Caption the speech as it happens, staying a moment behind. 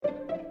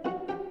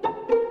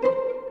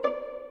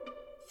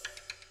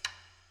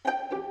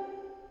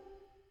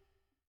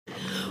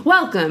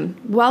Welcome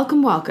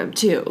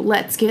to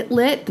Let's Get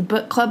Lit, the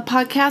book club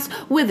podcast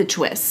with a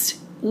twist.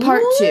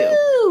 Part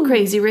 2,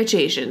 Crazy Rich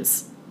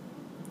Asians.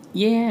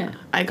 Yeah.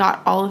 I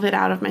got all of it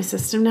out of my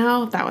system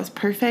now. That was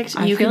perfect.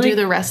 You can do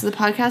the rest of the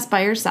podcast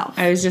by yourself.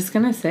 I was just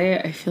going to say,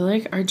 I feel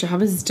like our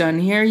job is done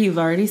here. You've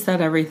already said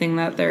everything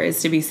that there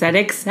is to be said,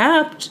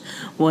 except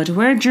what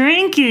we're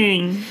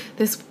drinking.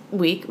 This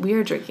week, we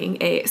are drinking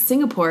a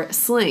Singapore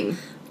Sling.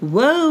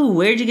 Whoa,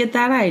 where'd you get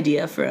that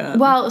idea from?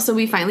 Well, so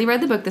we finally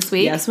read the book this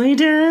week. Yes, we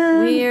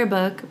did. We're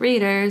book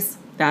readers.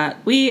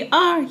 That we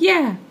are,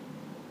 yeah.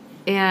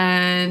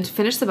 And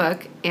finished the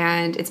book,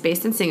 and it's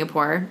based in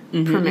Singapore,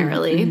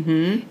 primarily.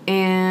 Mm-hmm.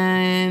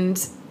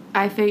 And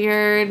I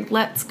figured,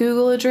 let's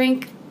Google a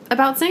drink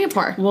about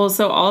Singapore. Well,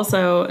 so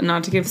also,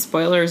 not to give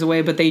spoilers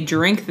away, but they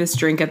drink this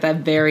drink at the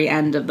very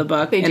end of the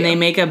book. They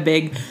make a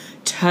big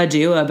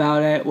to-do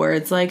about it, where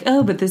it's like,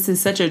 oh, but this is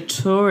such a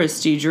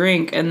touristy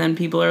drink, and then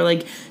people are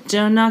like,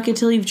 don't knock it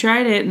till you've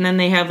tried it, and then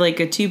they have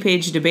like a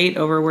 2-page debate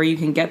over where you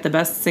can get the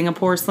best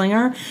Singapore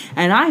Slinger,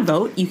 and I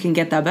vote you can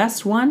get the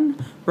best one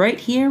right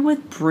here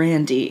with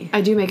brandy.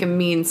 I do make a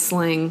mean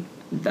sling.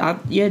 That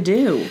you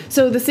do.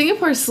 So the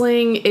Singapore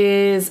Sling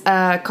is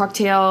a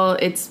cocktail.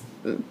 It's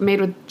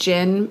made with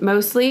gin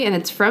mostly, and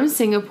it's from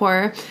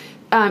Singapore.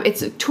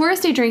 It's a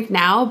touristy drink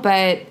now,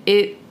 but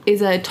it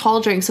is a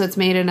tall drink, so it's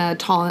made in a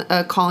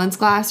Collins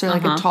glass or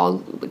like a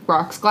tall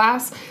rocks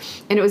glass.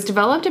 And it was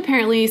developed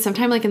apparently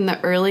sometime like in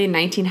the early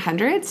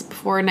 1900s,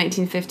 before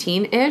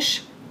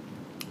 1915-ish.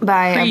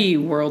 By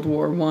pre-World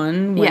War I.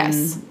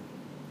 Yes.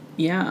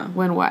 Yeah.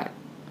 When what?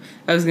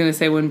 I was going to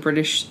say when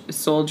British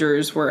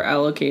soldiers were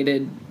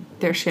allocated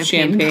their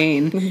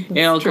champagne.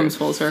 It all comes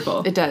full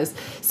circle. It does.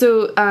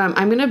 So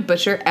I'm going to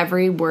butcher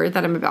every word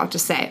that I'm about to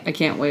say. I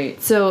can't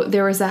wait. So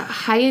there was a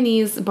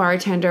Hainanese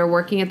bartender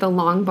working at the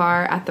Long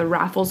Bar at the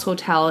Raffles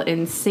Hotel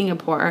in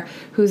Singapore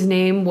whose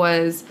name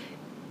was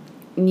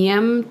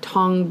Ngiam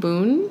Tong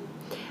Boon.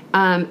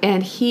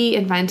 And he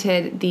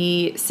invented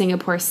the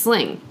Singapore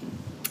Sling.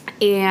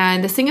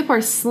 And the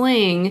Singapore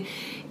Sling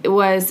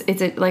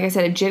like I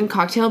said, a gin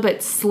cocktail,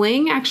 but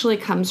sling actually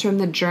comes from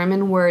the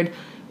German word,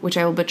 which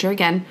I will butcher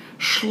again,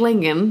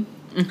 schlingen.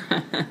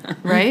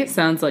 Right?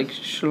 Sounds like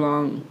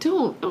schlong.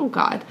 Oh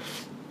God.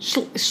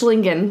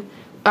 Schlingen,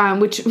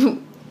 which,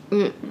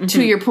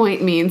 to your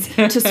point, means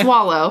to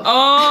swallow. Oh!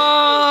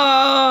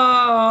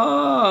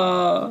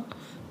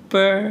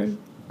 Burn.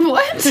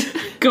 What?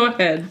 Go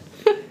ahead.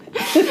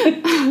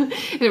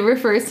 It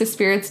refers to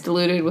spirits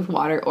diluted with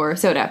water or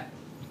soda.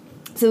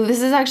 So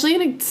this is actually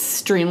an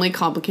extremely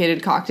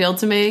complicated cocktail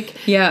to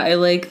make. Yeah, I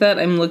like that.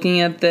 I'm looking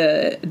at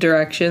the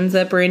directions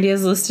that Brandy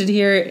has listed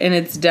here, and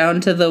it's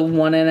down to the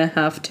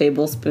 1.5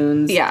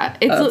 tablespoons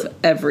of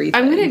everything.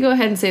 I'm going to go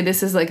ahead and say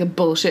this is like a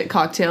bullshit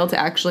cocktail to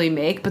actually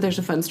make, but there's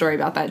a fun story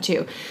about that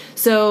too.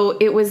 So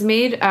it was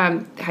made,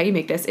 how you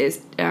make this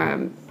is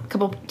a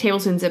couple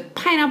tablespoons of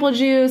pineapple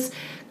juice,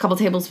 a couple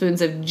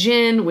tablespoons of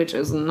gin, which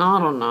is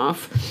not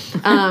enough,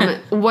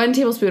 1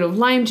 tablespoon of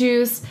lime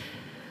juice,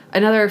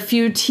 another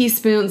few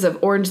teaspoons of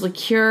orange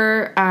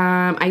liqueur.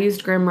 I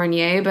used Grand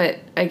Marnier, but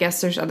I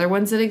guess there's other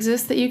ones that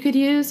exist that you could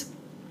use.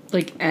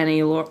 Like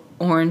any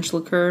orange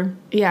liqueur?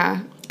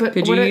 Yeah. But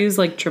could you use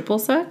like triple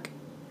sec?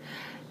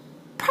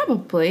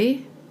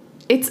 Probably.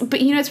 It's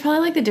probably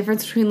like the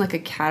difference between like a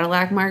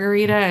Cadillac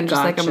margarita and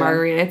just like a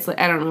margarita. It's like,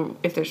 I don't know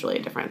if there's really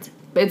a difference,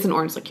 but it's an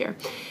orange liqueur.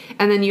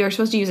 And then you are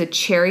supposed to use a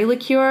cherry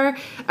liqueur.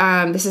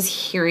 This is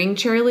Heering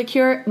cherry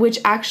liqueur, which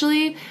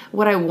actually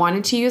what I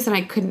wanted to use and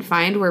I couldn't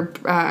find were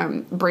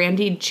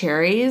brandied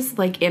cherries,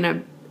 like in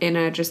a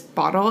just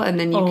bottle, and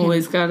then you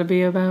always gotta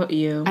be about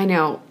you. I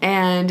know,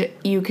 and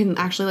you can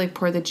actually like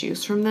pour the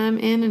juice from them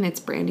in, and it's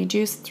brandy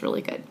juice. It's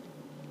really good.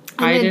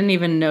 I didn't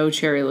even know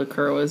cherry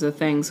liqueur was a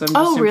thing, so I'm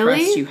just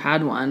impressed you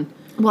had one.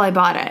 Well, I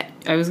bought it.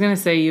 I was going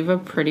to say, you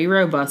have a pretty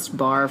robust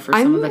bar for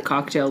some of the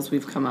cocktails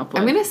we've come up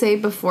with. I'm going to say,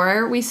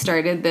 before we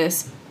started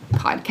this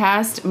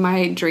podcast,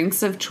 my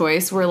drinks of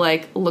choice were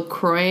like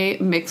LaCroix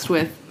mixed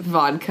with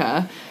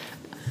vodka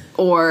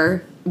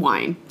or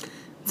wine.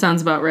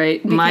 Sounds about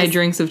right. My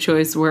drinks of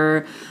choice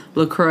were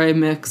LaCroix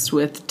mixed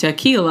with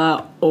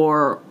tequila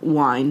or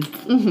wine.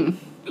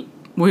 Mm-hmm.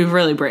 We've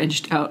really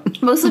branched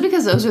out. Mostly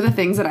because those are the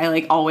things that I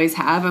like always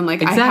have. I'm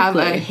like,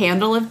 exactly. I have a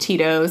handle of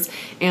Tito's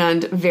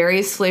and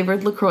various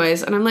flavored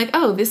LaCroix, and I'm like,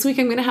 oh, this week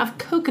I'm going to have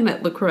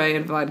coconut LaCroix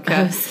and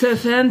vodka. So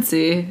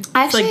fancy.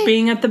 It's like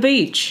being at the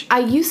beach. I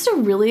used to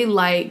really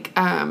like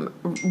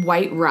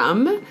white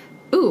rum.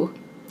 Ooh.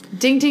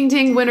 Ding, ding,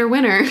 ding, winner,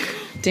 winner.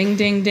 Ding,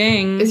 ding,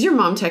 ding. Is your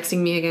mom texting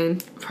me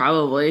again?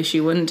 Probably. She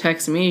wouldn't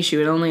text me. She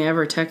would only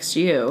ever text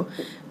you.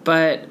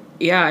 But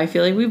yeah, I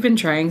feel like we've been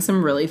trying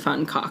some really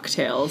fun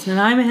cocktails, and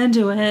I'm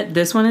into it.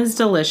 This one is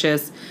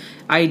delicious.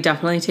 I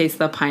definitely taste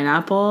the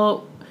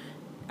pineapple.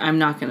 I'm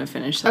not going to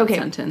finish that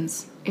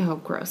sentence. Oh,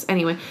 gross.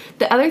 Anyway,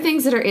 the other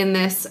things that are in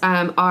this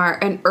are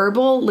an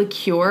herbal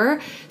liqueur.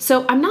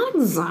 So I'm not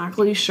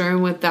exactly sure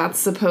what that's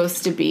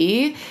supposed to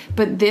be,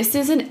 but this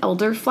is an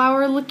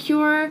elderflower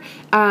liqueur.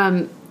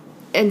 And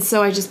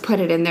so I just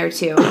put it in there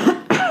too.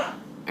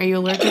 Are you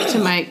allergic to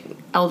my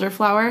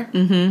elderflower.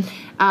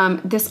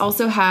 Mm-hmm. This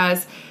also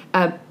has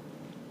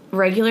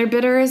regular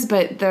bitters,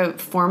 but the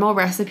formal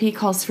recipe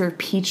calls for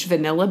peach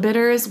vanilla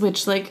bitters,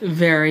 which, like...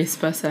 Very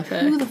specific.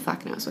 Who the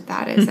fuck knows what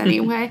that is,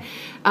 anyway?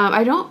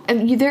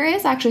 There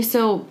is actually...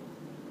 So,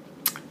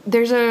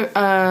 there's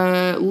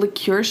a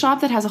liqueur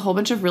shop that has a whole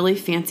bunch of really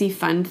fancy,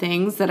 fun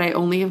things that I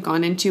only have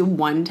gone into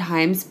one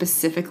time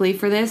specifically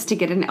for this to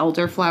get an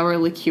elderflower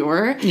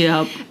liqueur.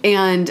 Yep.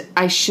 And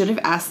I should have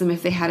asked them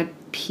if they had a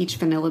peach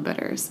vanilla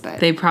bitters, but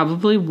they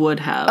probably would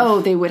have. Oh,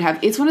 they would have.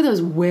 It's one of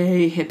those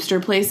way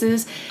hipster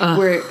places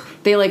where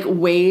they like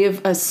wave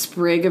a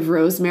sprig of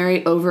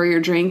rosemary over your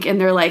drink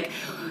and they're like,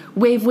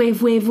 wave,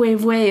 wave, wave,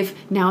 wave, wave.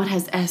 Now it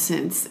has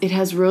essence. It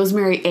has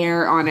rosemary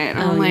air on it.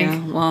 I'm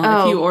like,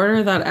 well, if you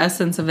order that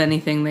essence of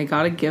anything, they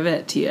gotta give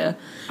it to you.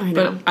 I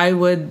know. But I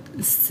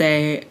would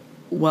say,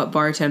 what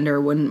bartender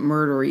wouldn't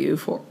murder you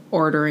for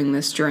ordering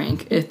this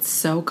drink? It's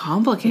so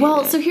complicated.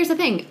 Well, so here's the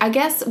thing. I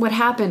guess what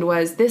happened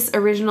was this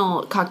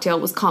original cocktail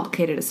was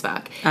complicated as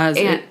fuck. As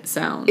it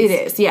sounds. It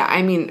is, yeah.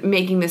 I mean,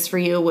 making this for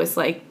you was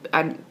like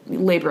a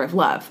labor of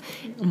love.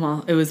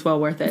 Well, it was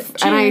well worth it.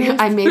 Cheers.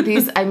 And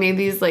I made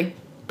these like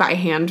by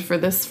hand for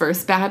this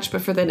first batch,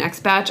 but for the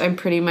next batch, I'm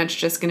pretty much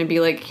just going to be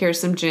like, here's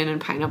some gin and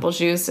pineapple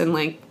juice, and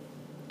like,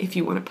 if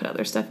you want to put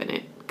other stuff in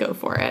it, go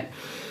for it.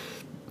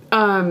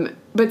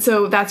 But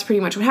so that's pretty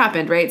much what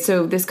happened, right?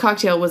 So this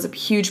cocktail was a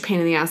huge pain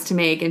in the ass to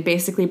make, and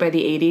basically by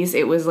the 80s,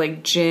 it was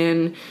like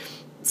gin,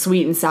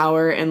 sweet and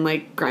sour, and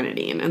like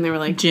grenadine. And they were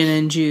like... Gin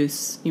and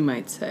juice, you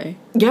might say.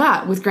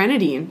 Yeah, with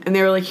grenadine. And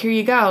they were like, here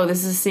you go,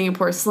 this is a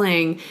Singapore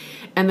sling.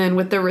 And then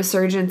with the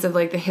resurgence of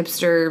like the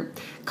hipster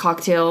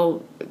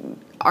cocktail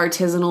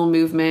artisanal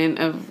movement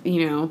of,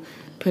 you know,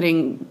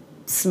 putting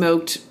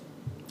smoked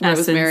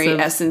rosemary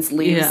essence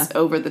leaves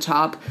over the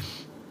top...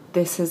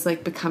 this has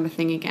like become a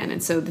thing again.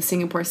 And so the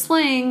Singapore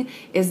sling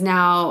is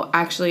now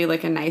actually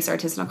like a nice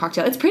artisanal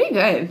cocktail. It's pretty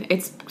good.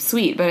 It's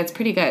sweet, but it's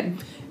pretty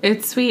good.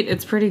 It's sweet.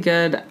 It's pretty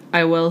good.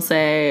 I will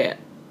say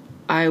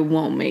I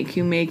won't make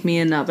you make me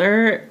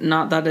another.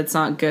 Not that it's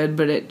not good,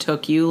 but it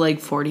took you like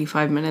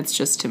 45 minutes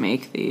just to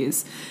make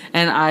these.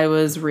 And I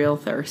was real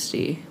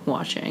thirsty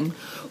watching.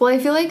 Well, I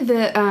feel like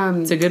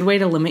it's a good way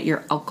to limit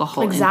your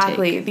alcohol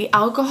Exactly. intake. The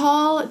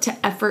alcohol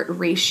to effort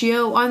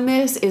ratio on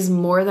this is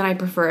more than I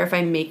prefer if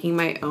I'm making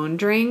my own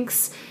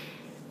drinks.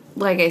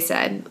 Like I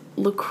said,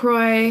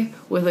 LaCroix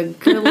with a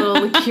good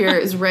little liqueur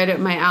is right up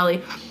my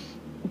alley.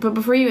 But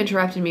before you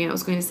interrupted me, I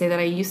was going to say that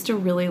I used to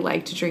really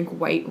like to drink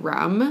white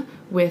rum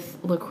with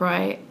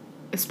LaCroix,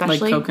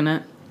 especially... Like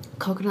coconut?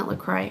 Coconut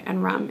LaCroix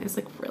and rum is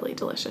like really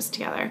delicious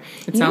together.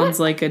 It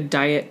sounds like a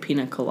diet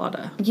pina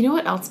colada. You know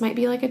what else might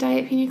be like a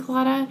diet pina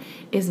colada?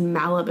 Is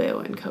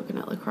Malibu and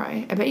coconut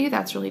LaCroix. I bet you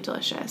that's really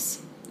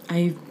delicious.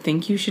 I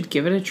think you should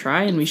give it a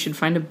try, and we should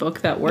find a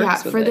book that works with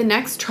it. Yeah, for the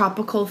next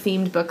tropical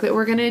themed book that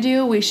we're going to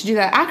do, we should do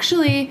that.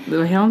 Actually...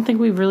 I don't think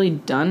we've really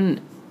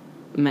done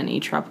many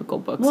tropical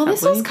books, well,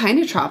 this was kind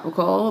of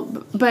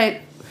tropical, but...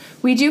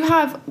 we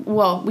have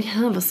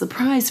a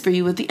surprise for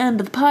you at the end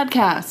of the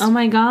podcast. Oh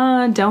my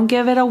god, don't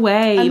give it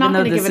away. I'm not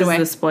going to give it away.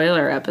 This is the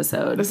spoiler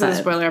episode. This is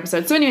a spoiler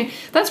episode. So anyway,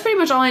 that's pretty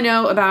much all I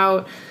know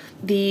about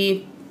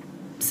the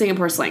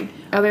Singapore sling.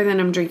 Other than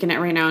I'm drinking it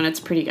right now and it's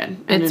pretty good.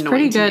 It's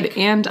pretty good,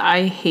 and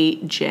I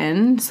hate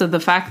gin. So the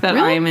fact that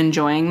I am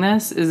enjoying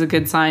this is a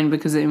good sign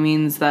because it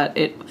means that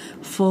it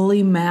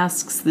fully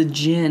masks the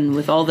gin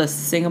with all the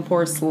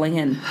Singapore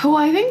slinging. Oh,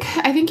 I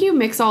think you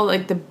mix all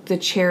like the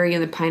cherry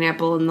and the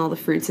pineapple and all the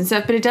fruits and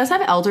stuff, but it does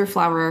have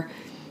elderflower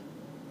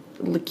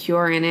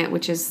liqueur in it,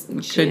 which is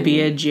gin. Could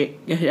be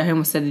I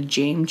almost said a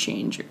game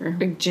changer.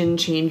 A gin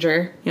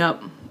changer.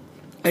 Yep.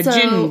 A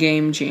gin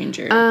game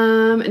changer.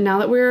 Now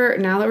that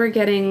we're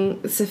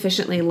getting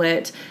sufficiently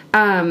lit.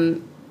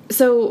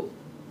 So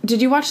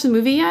did you watch the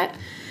movie yet?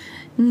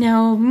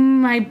 No,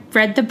 I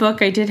read the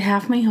book. I did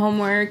half my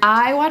homework.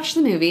 I watched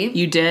the movie.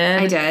 You did?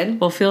 I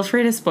did. Well, feel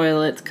free to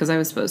spoil it because I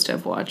was supposed to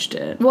have watched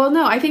it. Well,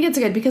 no, I think it's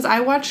good because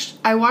I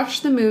watched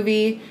the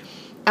movie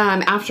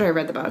after I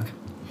read the book.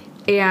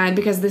 And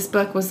because this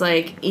book was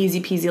like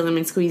easy peasy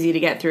lemon squeezy to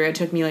get through, it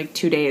took me like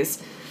 2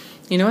 days.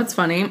 You know what's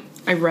funny?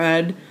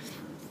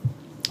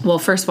 Well,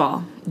 first of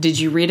all, did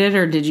you read it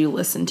or did you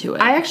listen to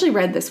it? I actually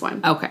read this one.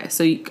 Okay,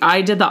 so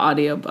I did the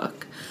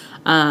audiobook.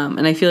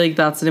 And I feel like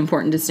that's an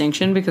important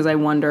distinction because I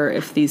wonder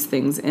if these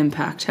things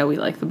impact how we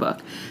like the book.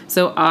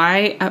 So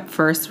I, at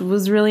first,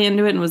 was really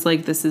into it and was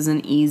like, this is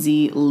an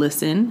easy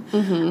listen.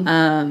 Mm-hmm.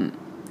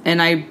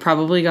 And I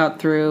probably got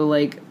through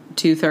like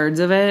 2/3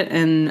 of it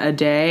in a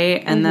day.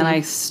 And then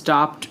I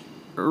stopped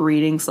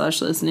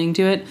reading/listening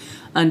to it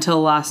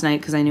until last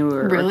night because I knew we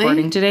were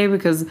recording today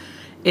because...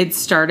 it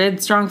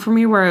started strong for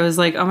me where I was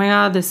like, oh my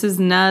god, this is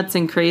nuts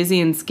and crazy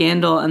and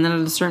scandal. And then at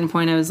a certain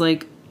point I was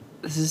like,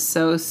 this is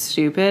so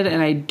stupid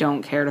and I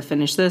don't care to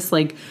finish this.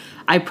 Like,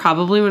 I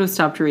probably would have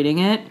stopped reading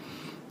it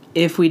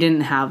if we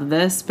didn't have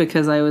this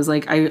because I was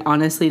like, I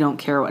honestly don't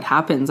care what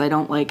happens. I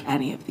don't like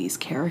any of these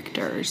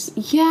characters.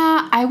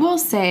 Yeah, I will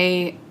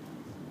say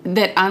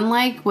that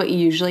unlike what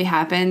usually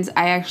happens,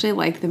 I actually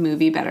like the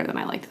movie better than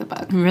I liked the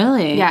book.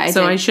 Really? Yeah,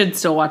 so I should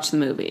still watch the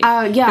movie.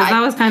 Yeah. Because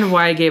that was kind of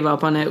why I gave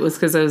up on it, was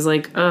because I was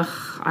like, ugh,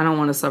 I don't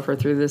want to suffer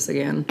through this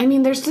again. I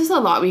mean, there's just a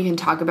lot we can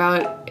talk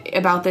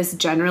about this,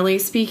 generally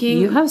speaking.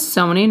 You have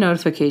so many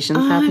notifications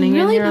happening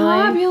really in your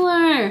life.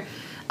 Popular.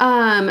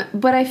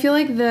 But I feel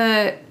like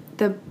the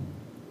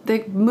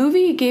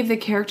movie gave the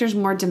characters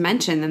more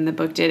dimension than the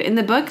book did. In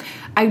the book,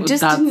 I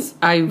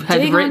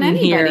had written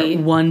here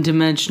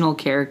one-dimensional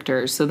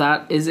characters, so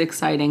that is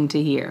exciting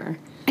to hear.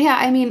 Yeah,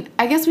 I mean,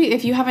 I guess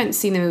if you haven't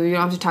seen the movie, we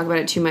don't have to talk about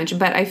it too much,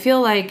 but I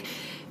feel like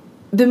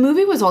the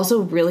movie was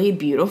also really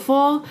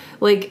beautiful.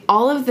 Like,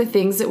 all of the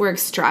things that were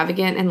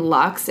extravagant and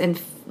luxe,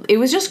 and it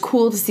was just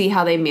cool to see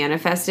how they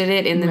manifested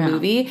it in the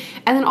movie.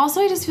 And then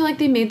also, I just feel like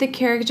they made the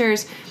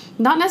characters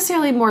not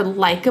necessarily more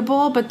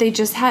likable, but they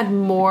just had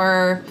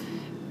more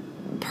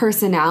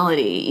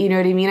personality. You know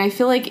what I mean? I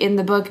feel like in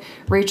the book,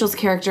 Rachel's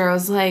character, I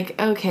was like,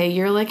 okay,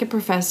 you're like a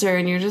professor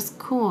and you're just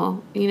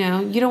cool. You know,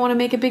 you don't want to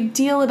make a big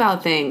deal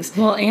about things.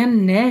 Well,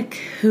 and Nick,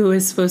 who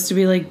is supposed to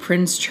be like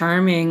Prince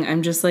Charming,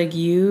 I'm just like,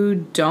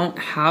 you don't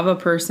have a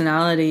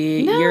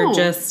personality. No. You're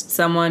just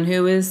someone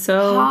who is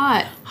so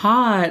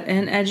hot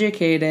and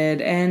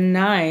educated and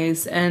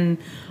nice, and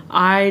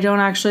I don't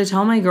actually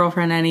tell my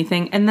girlfriend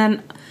anything. And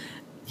then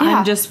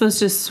I'm just supposed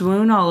to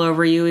swoon all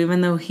over you,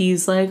 even though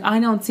he's like, I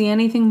don't see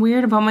anything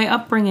weird about my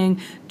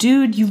upbringing.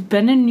 Dude, you've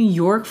been in New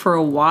York for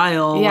a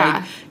while. Yeah.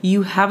 Like,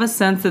 you have a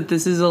sense that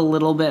this is a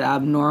little bit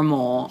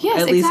abnormal.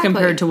 Yes, at least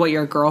compared to what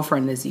your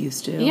girlfriend is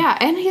used to. Yeah,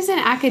 and he's in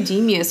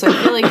academia, so I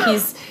feel like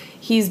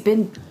he's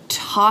been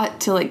taught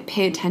to, like,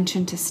 pay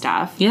attention to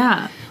stuff.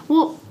 Yeah.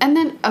 Well, and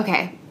then,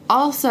 okay,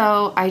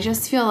 also, I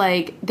just feel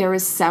like there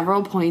was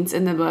several points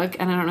in the book,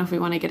 and I don't know if we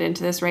want to get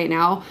into this right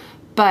now,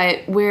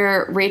 but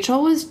where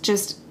Rachel was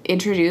just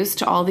introduced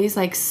to all these,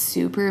 like,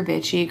 super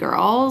bitchy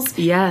girls.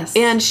 Yes.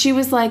 And she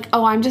was like,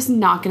 oh, I'm just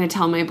not going to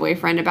tell my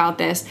boyfriend about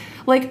this.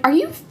 Like, are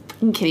you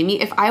fucking kidding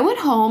me? If I went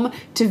home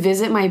to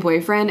visit my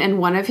boyfriend and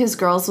one of his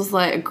girls was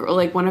like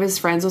one of his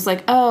friends was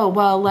like, oh,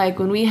 well, like,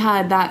 when we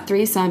had that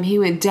threesome, he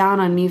went down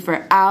on me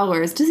for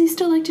hours. Does he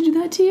still like to do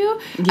that to you?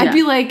 Yeah. I'd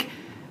be like,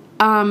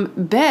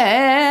 bitch.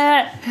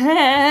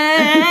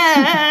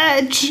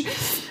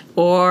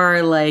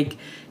 Or, like,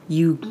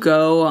 you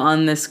go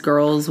on this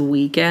girl's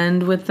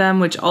weekend with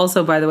them, which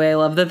also, by the way, I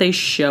love that they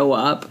show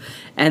up.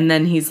 And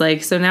then he's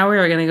like, so now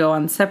we're going to go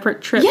on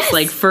separate trips. Yes!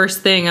 Like,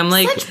 first thing, I'm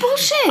like, such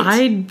bullshit.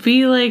 I'd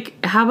be like,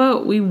 how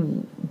about we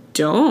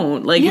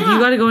don't? Like, if you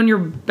got to go on your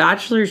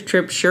bachelor's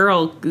trip, sure,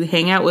 I'll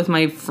hang out with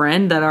my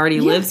friend that already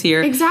lives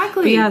here.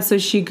 Exactly. But yeah, so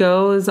she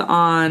goes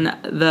on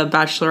the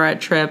bachelorette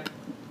trip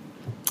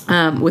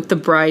with the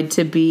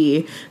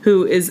bride-to-be,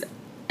 who is,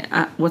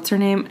 what's her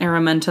name?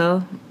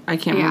 Aramento? I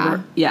can't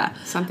remember. Yeah.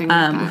 Something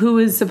like that. Who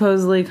is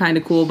supposedly kind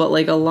of cool, but,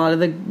 like, a lot of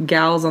the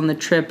gals on the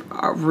trip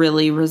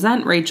really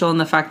resent Rachel and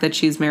the fact that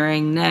she's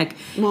marrying Nick.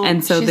 Well,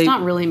 and so she's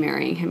not really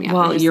marrying him yet.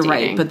 Well, you're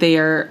right, but they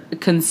are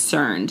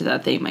concerned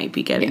that they might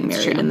be getting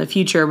married in the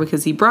future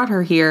because he brought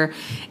her here,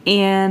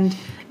 and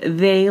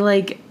they,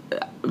 like,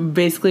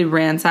 basically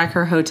ransack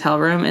her hotel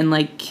room and,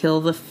 like,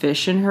 kill the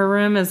fish in her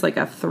room as, like,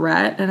 a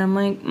threat. And I'm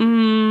like,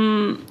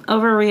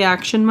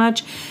 overreaction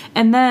much?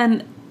 And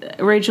then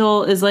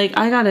Rachel is like,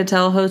 I gotta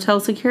tell hotel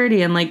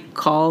security and, like,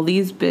 call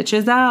these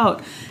bitches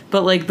out.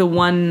 But, like, the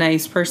one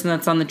nice person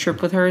that's on the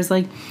trip with her is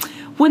like,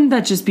 wouldn't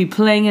that just be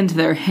playing into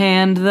their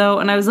hand, though?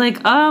 And I was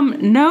like,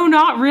 no,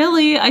 not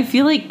really. I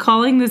feel like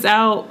calling this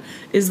out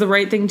is the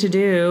right thing to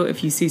do.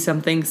 If you see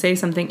something, say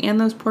something. And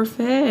those poor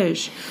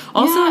fish.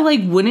 Also, like,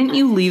 wouldn't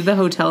you leave the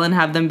hotel and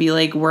have them be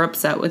like, we're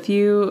upset with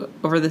you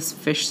over this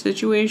fish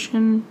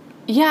situation?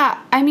 Yeah,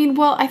 I mean,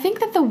 well, I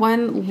think that the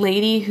one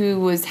lady who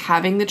was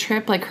having the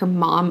trip, like, her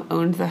mom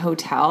owned the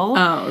hotel.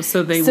 Oh,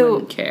 so they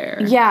wouldn't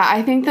care. Yeah,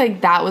 I think, like,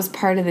 that was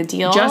part of the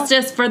deal.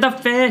 Justice for the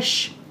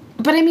fish.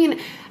 But, I mean,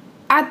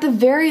 at the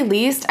very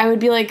least, I would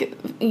be like,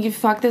 you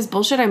fuck this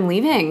bullshit, I'm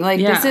leaving. Like,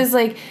 this is,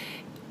 like,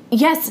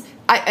 yes,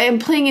 I am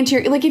playing into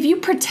your, like, if you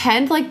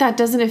pretend like that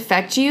doesn't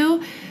affect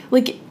you,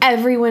 like,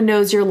 everyone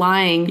knows you're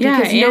lying.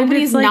 Because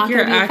nobody's not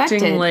going to be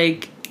affected. Acting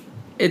like,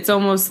 it's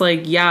almost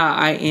like, yeah,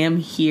 I am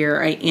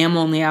here. I am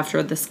only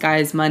after this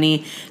guy's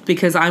money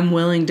because I'm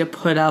willing to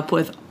put up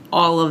with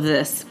all of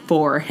this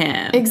for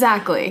him.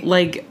 Exactly.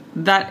 Like,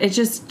 that, it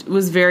just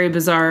was very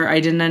bizarre. I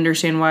didn't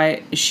understand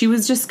why. She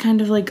was just kind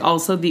of, like,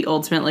 also the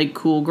ultimate, like,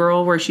 cool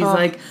girl where she's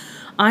like,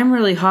 I'm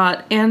really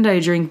hot and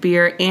I drink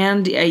beer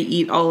and I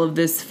eat all of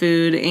this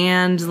food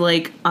and,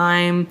 like,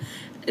 I'm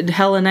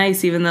hella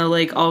nice even though,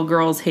 like, all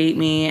girls hate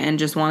me and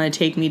just want to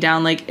take me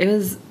down. Like, it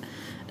was...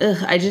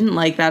 I didn't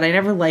like that. I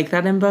never liked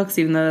that in books,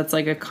 even though that's,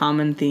 like, a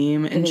common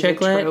theme in chick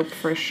lit. Trope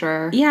for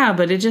sure. Yeah,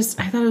 but it just,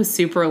 I thought it was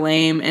super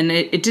lame, and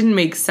it didn't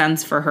make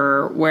sense for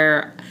her,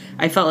 where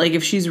I felt like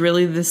if she's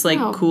really this, like,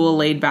 cool,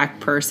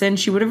 laid-back person,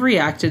 she would have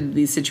reacted to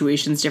these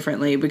situations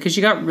differently, because she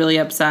got really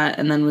upset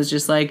and then was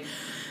just like,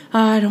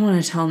 I don't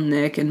want to tell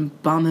Nick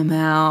and bum him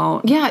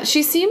out. Yeah,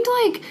 she seemed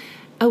like...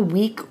 a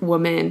weak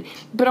woman.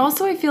 But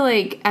also I feel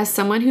like as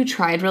someone who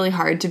tried really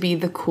hard to be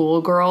the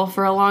cool girl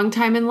for a long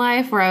time in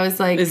life, where I was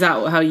like... Is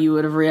that how you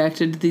would have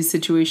reacted to these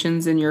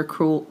situations in your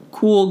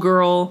cool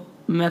girl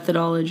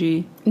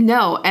methodology?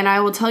 No, and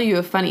I will tell you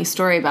a funny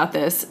story about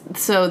this.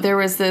 So there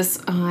was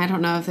this, I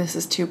don't know if this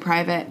is too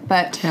private,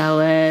 but tell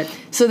it.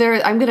 So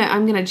I'm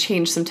gonna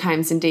change some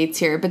times and dates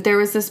here, but there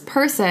was this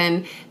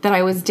person that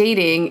I was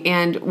dating,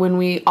 and when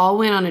we all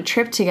went on a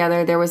trip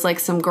together, there was like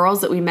some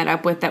girls that we met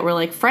up with that were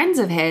like friends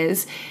of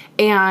his,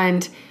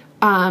 and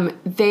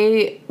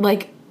they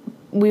like,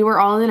 we were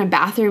all in a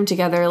bathroom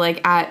together,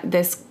 like at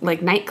this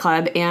like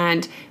nightclub,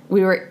 and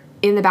we were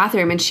in the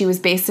bathroom, and she was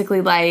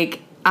basically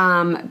like,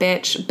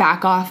 bitch,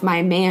 back off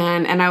my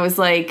man. And I was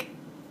like,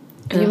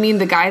 you mean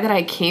the guy that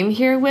I came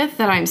here with,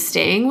 that I'm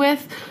staying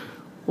with?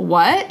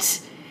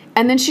 What?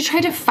 And then she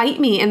tried to fight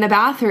me in the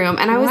bathroom,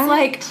 and I was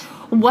like,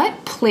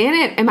 what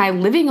planet am I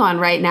living on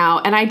right now?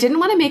 And I didn't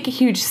want to make a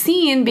huge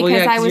scene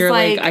because I was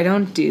like, I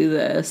don't do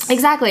this.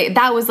 Exactly.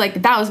 That was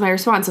my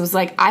response. It was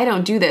like, I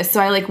don't do this. So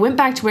I like went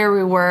back to where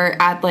we were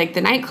at like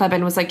the nightclub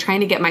and was like trying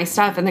to get my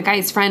stuff. And the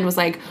guy's friend was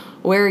like,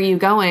 where are you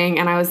going?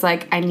 And I was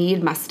like, I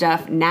need my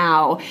stuff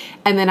now.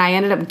 And then I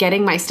ended up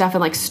getting my stuff and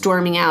like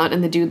storming out.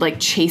 And the dude like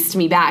chased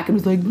me back and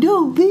was like, no,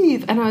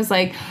 leave. And I was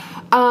like,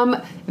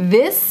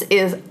 this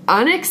is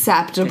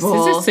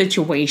unacceptable. This is a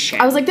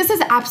situation. I was like, this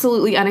is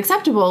absolutely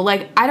unacceptable.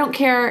 Like, I don't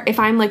care if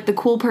I'm like the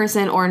cool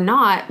person or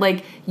not.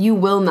 Like, you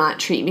will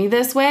not treat me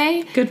this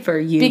way. Good for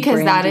you,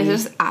 because Brandy. that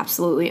is just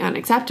absolutely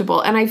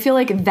unacceptable. And I feel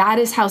like that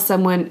is how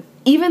someone,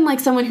 even like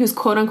someone who's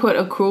quote unquote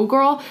a cool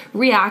girl,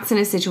 reacts in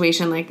a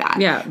situation like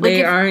that. Yeah, like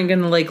they aren't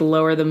gonna like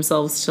lower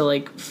themselves to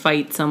like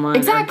fight someone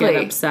or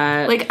get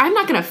upset. Like, I'm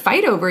not gonna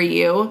fight over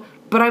you.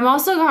 But I'm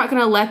also not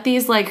going to let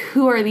these, like,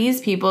 who are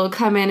these people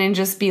come in and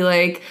just be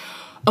like,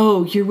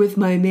 oh, you're with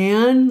my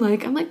man?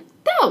 Like, I'm like,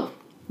 no.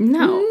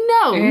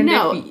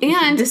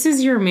 And this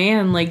is your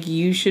man. Like,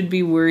 you should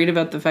be worried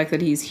about the fact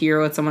that he's here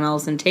with someone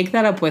else and take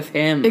that up with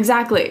him.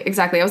 Exactly.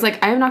 I was like,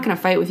 I'm not going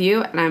to fight with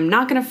you, and I'm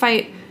not going to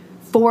fight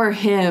for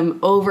him,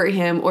 over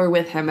him, or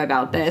with him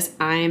about this.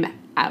 I'm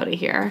out of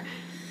here.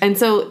 And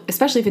so,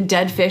 especially if a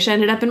dead fish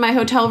ended up in my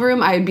hotel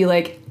room, I'd be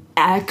like,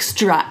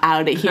 extra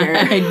out of here.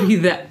 I'd be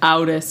the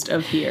outest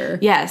of here.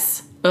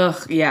 Yes.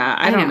 Ugh, yeah.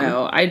 I don't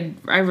know.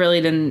 I really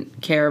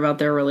didn't care about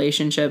their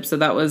relationship. So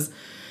that was,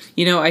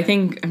 I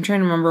think, I'm trying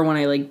to remember when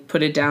I like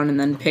put it down and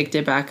then picked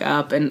it back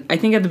up. And I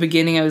think at the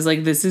beginning I was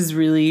like, this is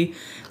really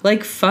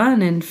like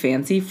fun and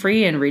fancy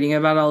free, and reading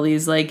about all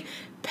these like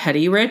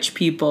petty rich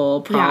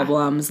people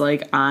problems. Yeah.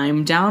 Like,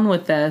 I'm down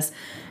with this.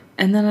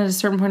 And then at a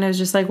certain point, I was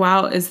just like,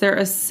 wow, is there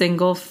a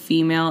single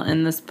female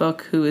in this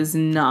book who is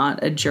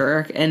not a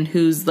jerk and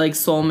whose, like,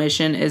 sole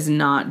mission is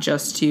not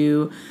just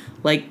to,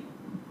 like,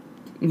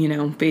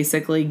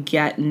 basically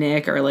get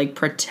Nick or, like,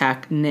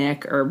 protect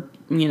Nick or,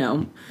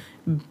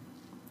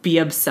 be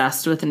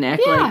obsessed with Nick?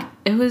 Yeah. Like,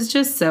 it was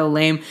just so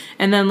lame.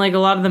 And then, like, a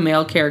lot of the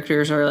male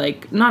characters are,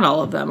 like, not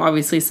all of them.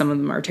 Obviously, some of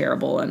them are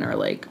terrible and are,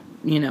 like,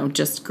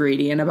 just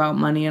greedy and about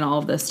money and all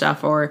of this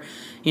stuff, or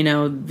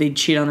they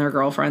cheat on their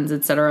girlfriends,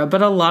 etc.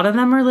 But a lot of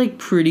them are like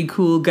pretty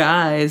cool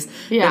guys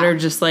that are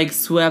just like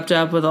swept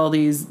up with all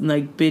these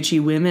like bitchy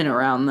women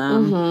around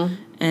them. Mm-hmm.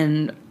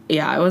 And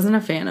yeah, I wasn't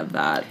a fan of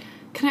that.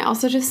 Can I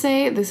also just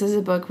say this is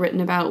a book written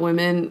about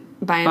women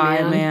by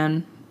a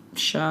man?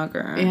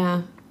 Shocker.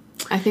 Yeah.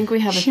 I think we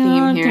have a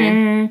theme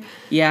here.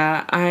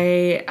 Yeah,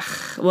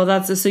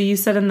 so you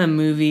said in the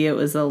movie it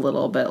was a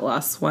little bit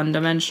less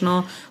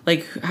one-dimensional.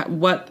 Like,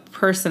 what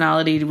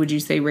personality would you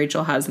say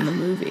Rachel has in the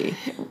movie?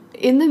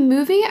 In the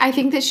movie, I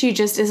think that she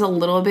just is a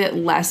little bit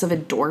less of a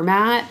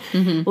doormat.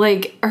 Mm-hmm.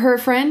 Like, her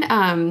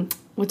friend,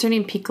 what's her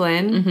name?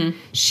 Peeklin. Mm-hmm.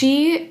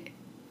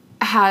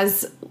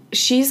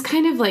 She's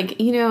kind of like,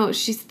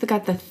 she's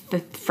got the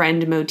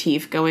friend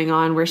motif going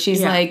on where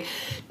she's like,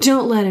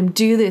 don't let him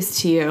do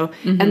this to you.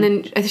 Mm-hmm. And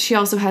then she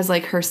also has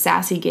like her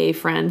sassy gay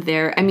friend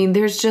there. I mean,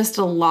 there's just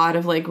a lot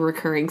of like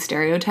recurring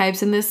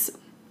stereotypes in this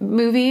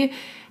movie.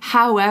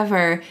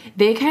 However,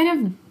 they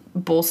kind of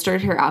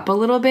bolstered her up a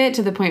little bit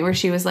to the point where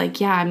she was like,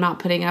 yeah, I'm not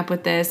putting up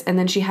with this. And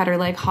then she had her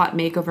like hot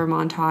makeover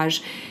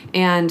montage,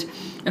 and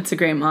it's a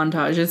great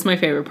montage. It's my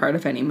favorite part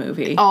of any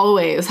movie.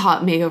 Always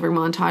hot makeover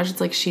montage.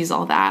 It's like, she's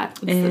all that.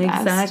 It's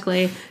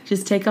exactly.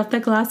 Just take off the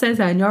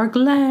glasses and you're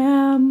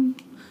glam.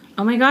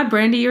 Oh my God,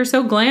 Brandy, you're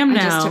so glam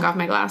now. I just took off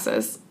my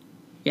glasses.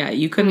 Yeah,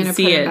 you couldn't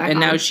see it, and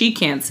now she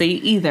can't see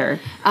either.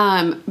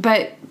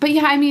 But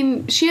yeah, I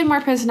mean, she had more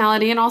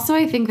personality, and also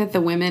I think that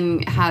the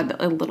women had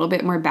a little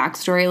bit more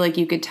backstory. Like,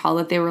 you could tell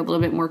that they were a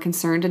little bit more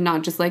concerned and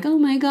not just like, oh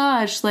my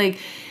gosh. Like,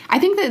 I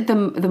think that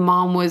the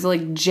mom was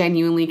like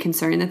genuinely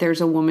concerned that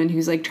there's a woman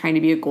who's like trying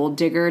to be a gold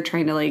digger,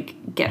 trying to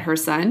like get her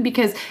son,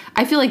 because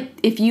I feel like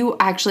if you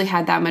actually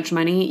had that much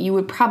money, you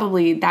would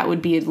probably, that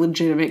would be a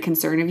legitimate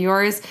concern of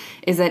yours,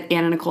 is that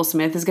Anna Nicole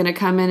Smith is going to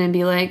come in and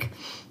be like,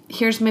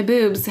 here's my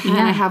boobs, and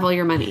I have all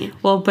your money.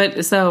 Well,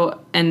 but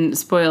so, and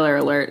spoiler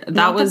alert,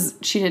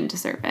 she didn't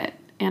deserve it.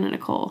 Anna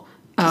Nicole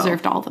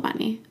deserved all the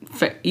money.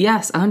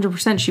 Yes,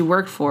 100%. She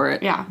worked for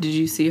it. Yeah. Did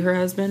you see her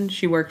husband?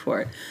 She worked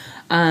for it.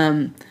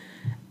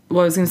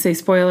 Well, I was going to say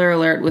spoiler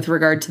alert with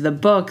regard to the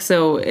book.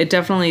 So it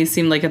definitely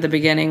seemed like at the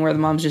beginning where the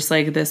mom's just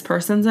like, this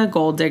person's a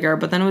gold digger.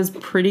 But then it was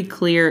pretty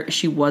clear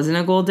she wasn't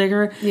a gold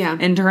digger. Yeah.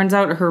 And turns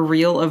out her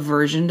real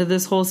aversion to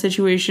this whole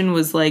situation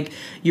was like,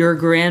 your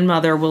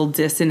grandmother will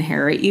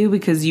disinherit you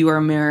because you are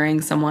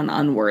marrying someone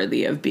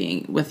unworthy of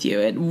being with you.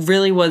 It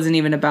really wasn't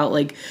even about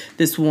like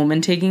this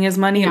woman taking his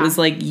money. Yeah. It was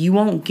like, you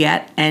won't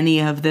get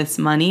any of this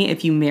money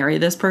if you marry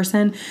this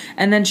person.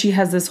 And then she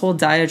has this whole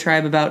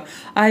diatribe about,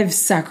 I've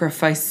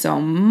sacrificed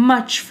so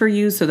much for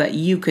you so that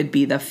you could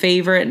be the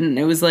favorite. And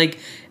it was like,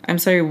 I'm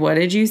sorry, what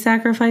did you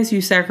sacrifice?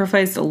 You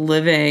sacrificed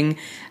living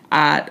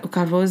at, oh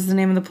God, what was the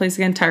name of the place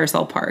again?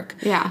 Tyersall Park.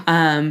 Yeah.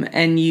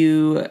 And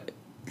you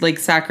like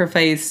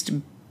sacrificed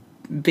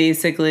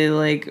basically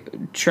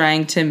like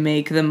trying to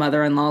make the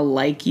mother-in-law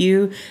like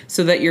you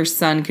so that your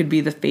son could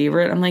be the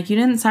favorite. I'm like, you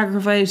didn't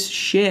sacrifice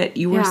shit.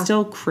 You were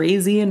still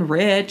crazy and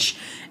rich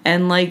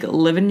and like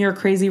living your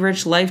crazy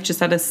rich life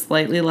just at a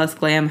slightly less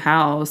glam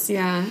house.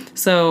 Yeah.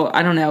 So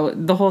I don't know.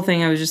 The whole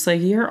thing, I was just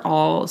like, you're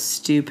all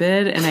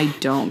stupid and I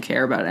don't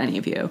care about any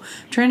of you.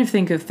 I'm trying to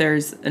think if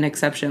there's an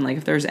exception, like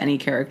if there's any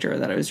character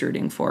that I was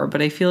rooting for,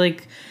 but I feel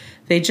like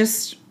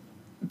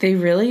they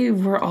really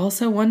were all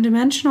so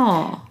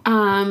one-dimensional.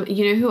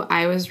 You know who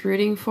I was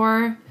rooting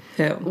for?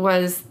 Who?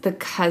 Was the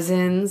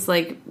cousin's,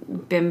 like,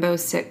 bimbo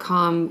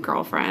sitcom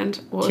girlfriend.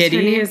 What Kitty?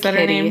 Was her name? Is that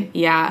her name?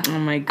 Yeah. Oh,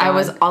 my God. I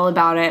was all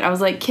about it. I was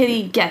like,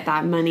 Kitty, get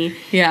that money.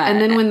 Yeah. And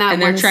then when that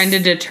And they're trying to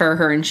deter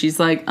her, and she's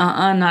like,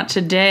 not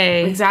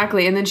today.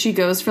 Exactly. And then she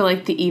goes for,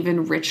 like, the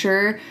even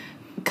richer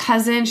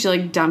cousin. She,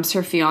 like, dumps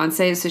her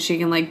fiancé so she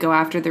can, like, go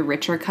after the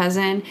richer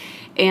cousin.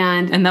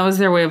 And that was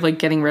their way of, like,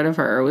 getting rid of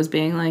her. It was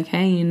being like,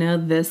 hey, you know,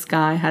 this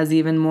guy has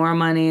even more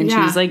money. And she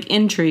was like,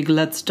 intrigue,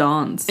 let's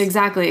dance.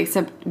 Exactly,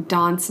 except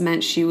dance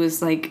meant she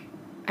was, like,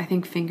 I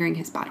think fingering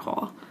his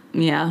butthole.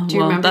 Yeah, Do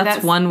you remember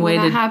that's one way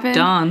to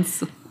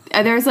dance.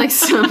 There's, like,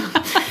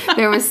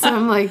 there was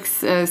some, like,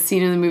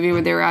 scene in the movie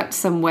where they were at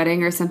some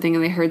wedding or something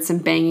and they heard some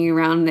banging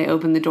around and they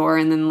opened the door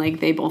and then, like,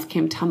 they both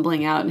came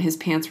tumbling out and his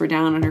pants were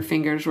down and her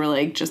fingers were,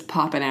 like, just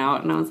popping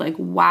out. And I was like,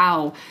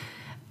 wow.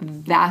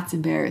 That's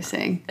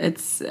embarrassing.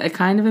 It's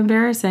kind of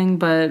embarrassing,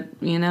 but,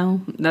 you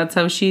know, that's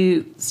how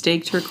she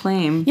staked her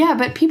claim. Yeah,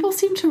 but people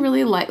seem to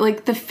really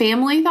like, the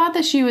family thought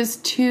that she was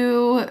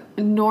too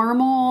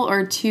normal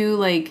or too,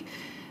 like,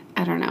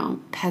 I don't know,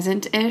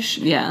 peasant-ish.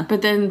 Yeah.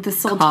 But then the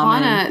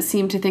Sultana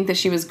seemed to think that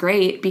she was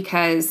great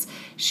because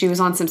she was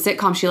on some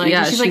sitcom she liked.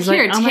 Yeah, and she's like,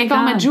 here, take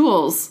all my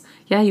jewels.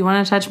 Yeah, you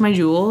want to touch my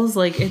jewels?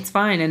 Like, it's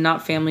fine. And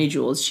not family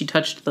jewels. She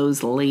touched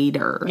those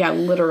later. Yeah,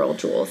 literal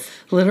jewels.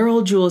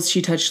 Literal jewels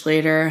she touched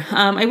later.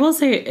 I will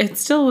say it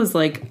still was,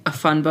 like, a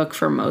fun book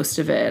for most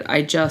of it.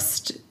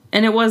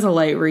 And it was a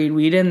light read.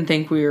 We didn't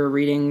think we were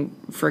reading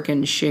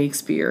frickin'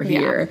 Shakespeare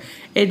here.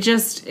 Yeah.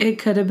 It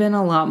could have been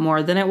a lot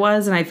more than it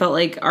was. And I felt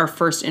like our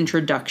first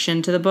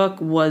introduction to the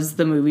book was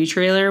the movie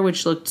trailer,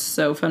 which looked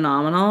so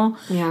phenomenal.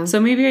 Yeah.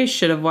 So maybe I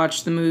should have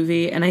watched the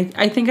movie. And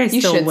I think I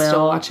still will. You should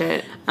still watch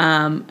it.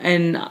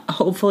 And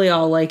hopefully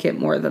I'll like it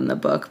more than the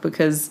book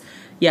because,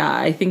 yeah,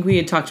 I think we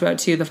had talked about,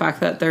 too, the fact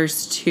that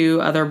there's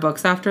 2 other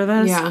books after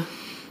this. Yeah.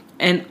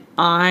 And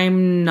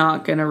I'm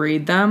not going to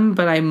read them,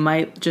 but I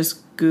might just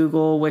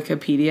Google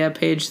Wikipedia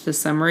page the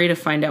summary to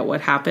find out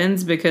what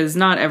happens because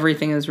not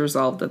everything is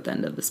resolved at the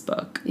end of this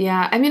book.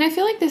 Yeah, I mean, I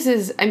feel like this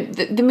is...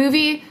 the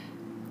movie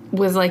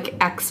was, like,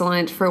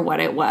 excellent for what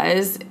it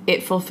was.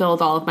 It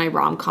fulfilled all of my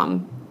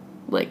rom-com,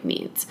 like,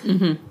 needs.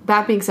 Mm-hmm.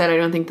 That being said, I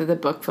don't think that the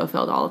book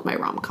fulfilled all of my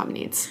rom-com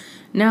needs.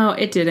 No,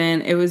 it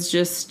didn't. It was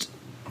just,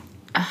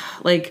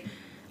 like,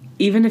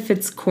 even if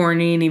it's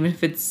corny and even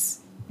if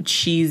it's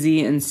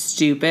cheesy and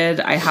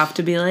stupid, I have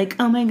to be like,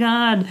 oh my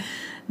God,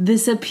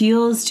 this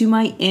appeals to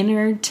my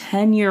inner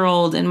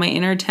 10-year-old. And my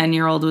inner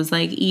 10-year-old was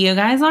like, you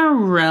guys are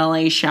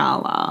really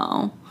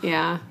shallow.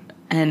 Yeah.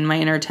 And my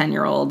inner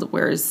 10-year-old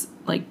wears,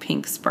 like,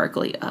 pink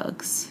sparkly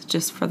Uggs,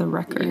 just for the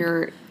record.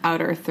 Your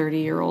outer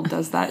 30-year-old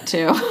does that,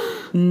 too.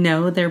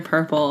 No, they're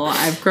purple.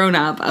 I've grown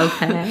up,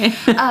 okay?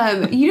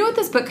 You know what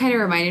this book kind of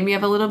reminded me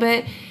of a little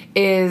bit?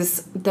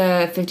 Is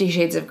the 50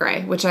 Shades of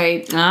Grey, which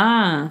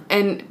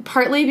and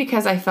partly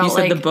because I felt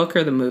like... You said the book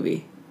or the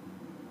movie?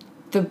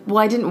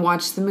 I didn't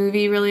watch the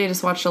movie, really. I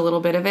just watched a little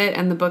bit of it,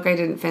 and the book I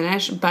didn't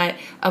finish. But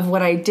of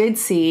what I did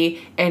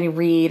see and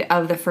read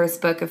of the first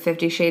book of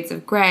 50 Shades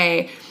of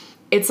Grey,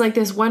 it's like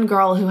this one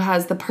girl who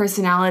has the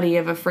personality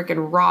of a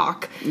freaking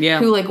rock. Yeah.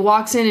 Who, like,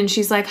 walks in and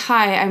she's like,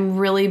 hi, I'm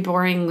really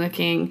boring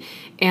looking,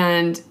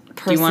 and...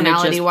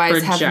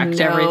 personality-wise, have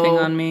everything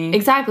on me.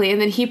 Exactly, and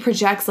then he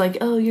projects like,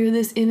 oh, you're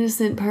this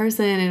innocent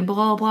person, and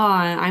blah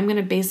blah, and I'm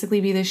gonna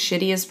basically be the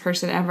shittiest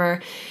person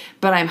ever,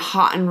 but I'm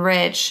hot and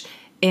rich.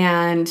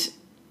 And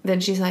then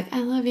she's like,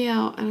 I love you,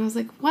 and I was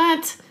like,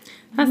 what?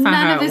 That's not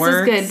how it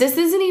works. Is good. This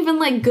isn't even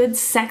like good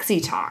sexy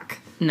talk.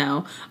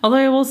 No, although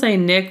I will say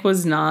Nick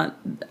was not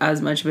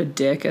as much of a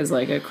dick as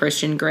like a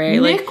Christian Grey.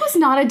 Nick was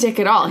not a dick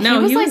at all.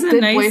 No, he was like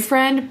good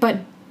boyfriend, but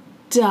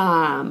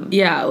dumb.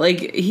 Yeah,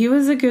 like, he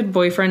was a good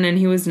boyfriend and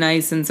he was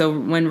nice. And so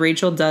when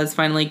Rachel does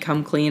finally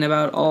come clean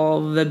about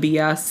all the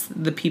BS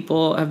the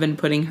people have been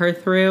putting her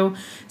through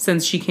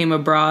since she came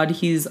abroad,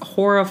 he's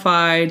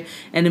horrified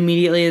and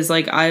immediately is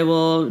like, I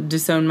will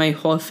disown my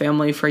whole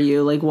family for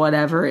you. Like,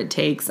 whatever it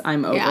takes,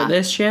 I'm over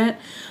this shit.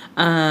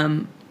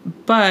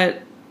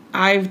 But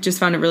I've just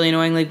found it really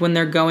annoying, like, when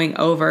they're going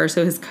over,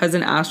 so his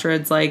cousin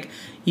Astrid's like,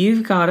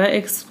 you've got to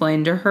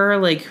explain to her,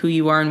 like, who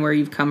you are and where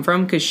you've come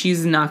from, because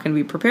she's not going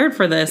to be prepared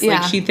for this. Yeah.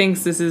 Like, she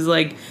thinks this is,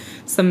 like,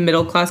 some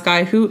middle-class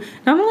guy who,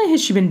 not only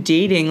has she been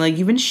dating, like,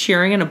 you've been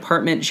sharing an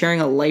apartment,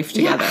 sharing a life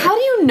together. Yeah, how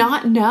do you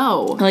not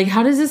know? Like,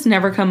 how does this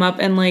never come up?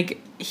 And, like,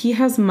 he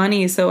has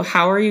money, so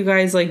how are you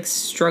guys, like,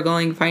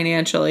 struggling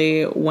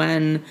financially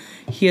when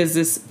he has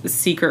this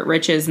secret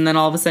riches, and then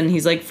all of a sudden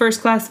he's like,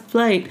 first class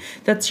flight,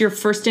 that's your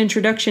first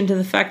introduction to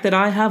the fact that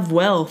I have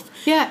wealth.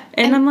 Yeah.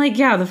 And I'm like,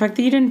 yeah, the fact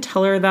that you didn't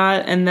tell her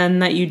that, and then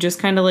that you just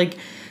kind of, like,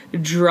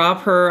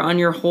 drop her on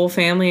your whole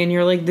family and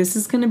you're like, this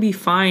is gonna be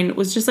fine,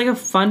 was just like a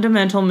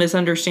fundamental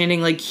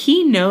misunderstanding. Like,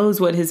 he knows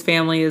what his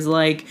family is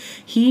like,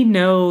 he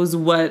knows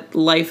what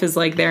life is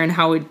like there and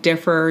how it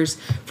differs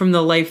from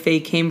the life they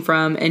came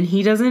from, and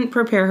he doesn't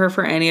prepare her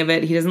for any of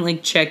it. He doesn't,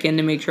 like, check in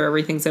to make sure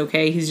everything's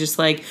okay. He's just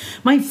like,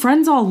 my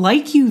friends all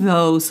like you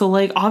though, so,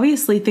 like,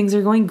 obviously things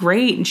are going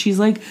great. And she's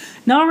like,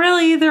 not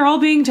really, they're all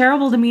being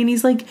terrible to me. And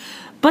he's like,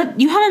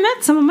 but you haven't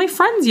met some of my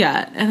friends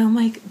yet. And I'm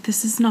like,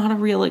 this is not a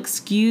real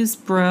excuse,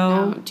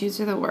 bro. No, dudes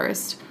are the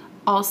worst.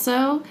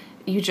 Also,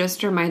 you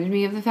just reminded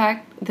me of the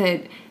fact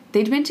that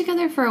they'd been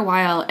together for a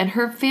while, and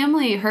her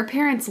family, her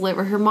parents live,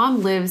 or her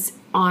mom lives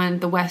on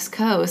the West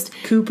Coast.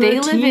 They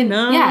live in,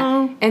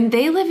 and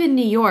they live in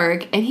New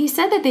York, and he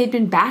said that they'd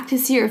been back to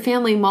see her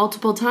family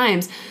multiple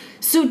times.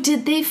 So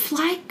did they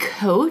fly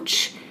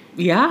coach?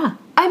 Yeah.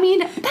 I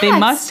mean, they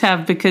must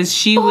have, because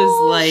she bullshit.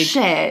 Was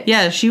like,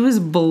 yeah, she was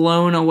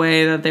blown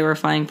away that they were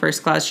flying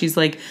first class. She's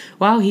like,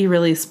 wow, he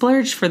really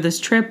splurged for this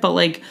trip, but,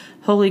 like,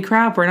 holy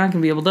crap, we're not going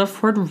to be able to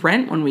afford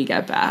rent when we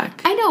get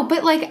back. I know,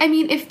 but, like, I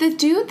mean, if the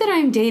dude that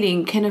I'm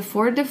dating can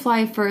afford to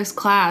fly first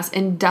class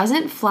and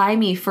doesn't fly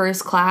me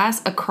first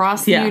class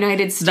across the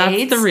United States.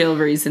 That's the real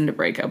reason to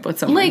break up with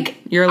someone. Like,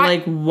 you're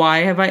like, why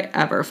have I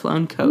ever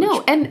flown coach?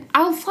 No, and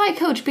I'll fly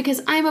coach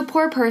because I'm a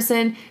poor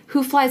person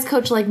who flies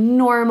coach like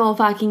normal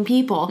fucking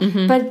people.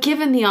 Mm-hmm. But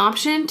given the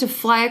option to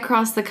fly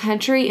across the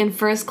country in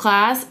first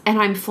class and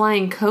I'm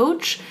flying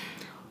coach,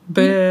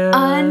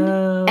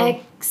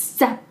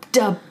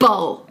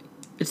 unacceptable.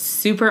 It's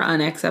super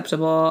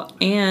unacceptable.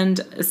 And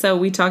so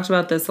we talked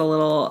about this a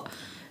little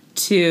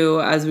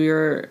too as we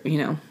were, you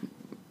know,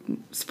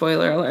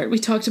 spoiler alert, we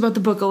talked about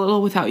the book a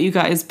little without you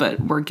guys, but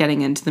we're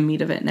getting into the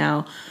meat of it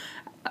now.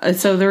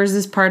 So there was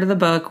this part of the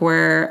book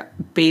where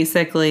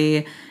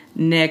basically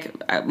Nick,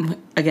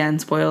 again,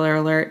 spoiler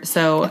alert.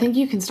 So I think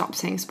you can stop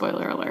saying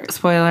spoiler alert.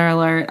 Spoiler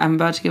alert. I'm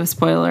about to give a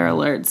spoiler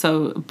alert.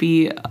 So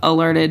be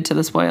alerted to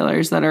the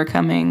spoilers that are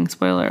coming.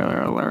 Spoiler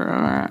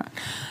alert.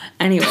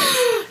 Anyways,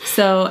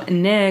 so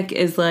Nick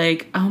is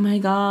like, oh my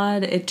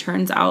God, it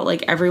turns out,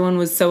 like, everyone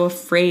was so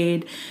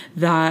afraid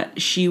that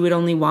she would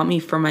only want me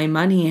for my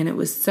money. And it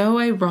was so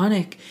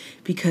ironic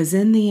because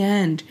in the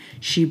end,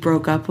 she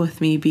broke up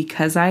with me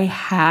because I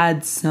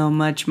had so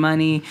much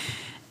money.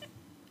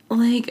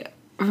 Like,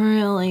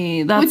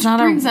 really? That's Which not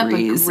brings a up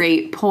a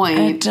great point.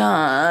 It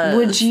does.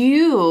 Would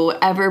you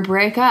ever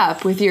break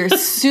up with your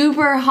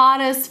super hot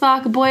as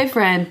fuck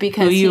boyfriend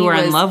because who you were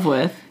in love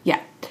with?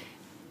 Yeah.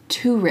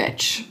 Too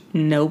rich.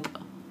 Nope.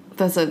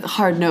 That's a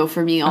hard no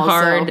for me also.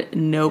 Hard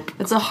nope.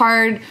 It's a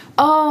hard,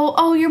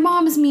 oh, your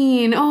mom's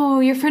mean. Oh,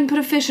 your friend put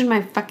a fish in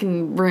my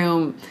fucking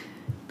room.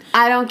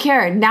 I don't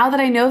care. Now that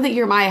I know that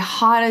you're my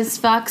hot as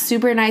fuck,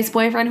 super nice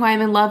boyfriend who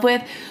I'm in love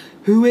with,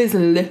 who is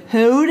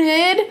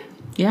loaded.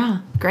 Yeah.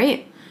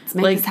 Great. Let's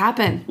make this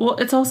happen. Well,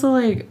 it's also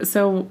like,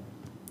 so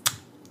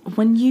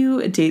when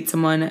you date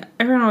someone,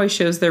 everyone always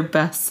shows their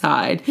best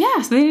side.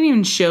 Yeah. So they didn't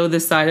even show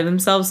this side of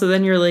themselves. So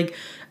then you're like,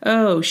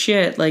 oh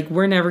shit, like,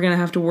 we're never gonna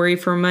have to worry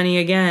for money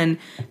again.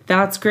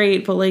 That's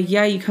great. But, like,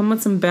 yeah, you come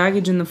with some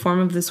baggage in the form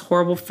of this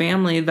horrible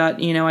family that,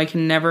 you know, I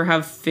can never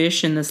have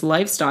fish in this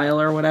lifestyle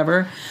or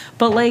whatever.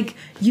 But, like,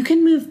 you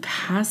can move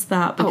past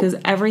that because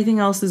everything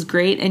else is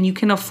great and you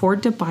can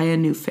afford to buy a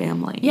new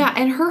family. Yeah,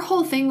 and her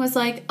whole thing was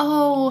like,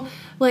 oh,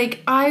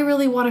 like, I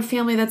really want a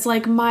family that's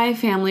like my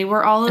family,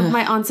 where all of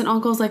my aunts and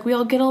uncles, like, we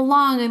all get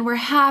along and we're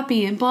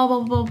happy and blah,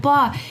 blah, blah,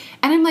 blah.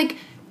 And I'm like,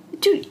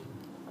 dude,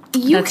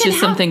 that's just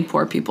something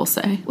poor people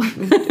say.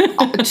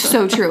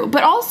 So true.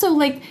 But also,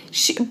 like,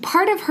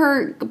 part of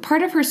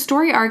her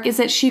story arc is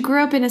that she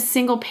grew up in a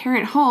single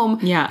parent home.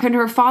 Yeah. And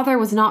her father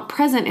was not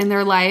present in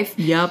their life.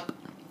 Yep.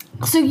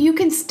 So you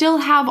can still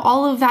have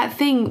all of that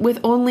thing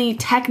with only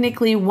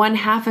technically one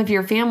half of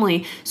your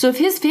family. So if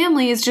his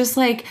family is just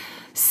like,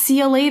 see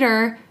you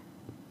later,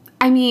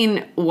 I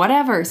mean,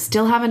 whatever.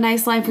 Still have a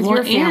nice life with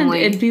your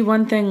family. And it'd be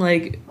one thing,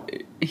 like,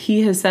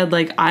 he has said,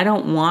 like, I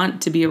don't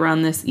want to be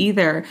around this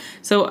either.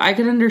 So I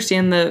could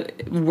understand the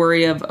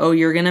worry of, oh,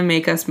 you're going to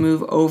make us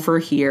move over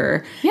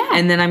here. Yeah.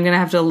 And then I'm going to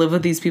have to live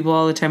with these people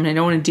all the time. And I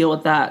don't want to deal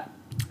with that.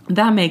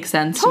 That makes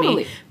sense to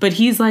me. But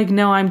he's like,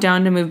 no, I'm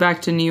down to move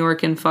back to New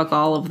York and fuck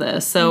all of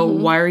this. So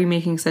why are you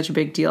making such a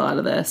big deal out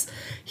of this?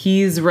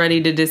 He's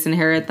ready to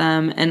disinherit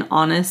them. And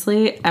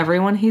honestly,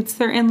 everyone hates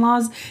their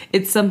in-laws.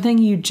 It's something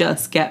you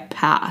just get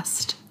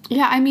past.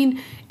 Yeah, I mean,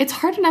 it's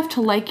hard enough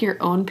to like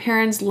your own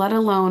parents, let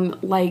alone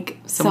like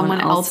someone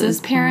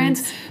else's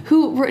parents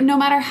who, no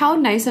matter how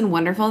nice and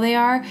wonderful they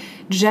are,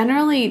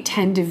 generally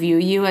tend to view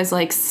you as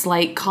like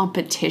slight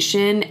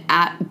competition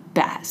at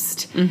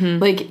best.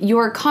 Like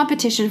your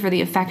competition for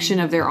the affection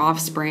of their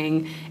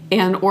offspring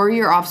or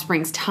your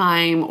offspring's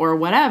time or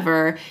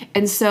whatever.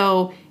 And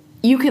so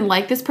you can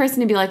like this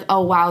person and be like,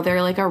 oh, wow,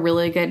 they're like a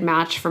really good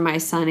match for my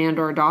son and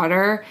or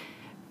daughter.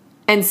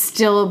 And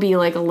still be,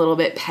 like, a little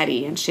bit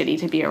petty and shitty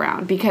to be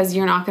around. Because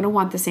you're not going to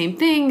want the same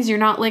things. You're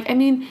not, like... I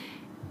mean,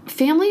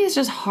 family is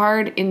just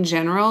hard in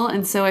general.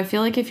 And so I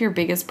feel like if your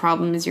biggest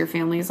problem is your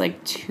family is,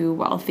 like, too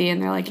wealthy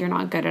and they're like, you're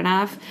not good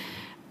enough...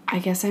 I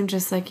guess I'm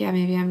just like, yeah,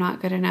 maybe I'm not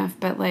good enough.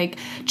 But, like,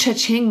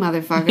 cha-ching,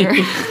 motherfucker.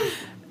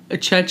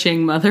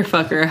 Cha-ching,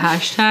 motherfucker.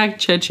 Hashtag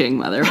cha-ching,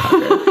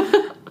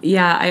 motherfucker.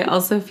 Yeah, I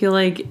also feel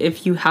like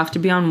if you have to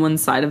be on one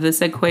side of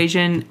this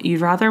equation, you'd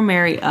rather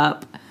marry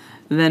up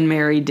than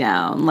marry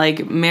down.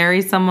 Like,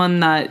 marry someone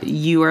that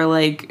you are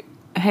like,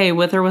 hey,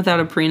 with or without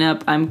a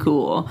prenup, I'm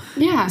cool.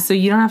 Yeah. So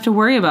you don't have to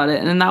worry about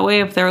it. And in that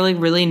way, if they're like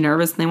really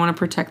nervous and they want to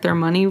protect their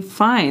money,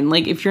 fine.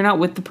 Like, if you're not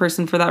with the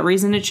person for that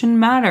reason, it shouldn't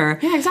matter.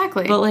 Yeah,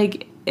 exactly. But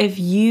like, if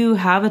you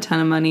have a ton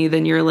of money,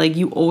 then you're like,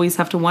 you always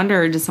have to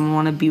wonder, does someone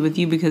want to be with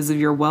you because of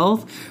your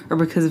wealth or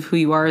because of who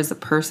you are as a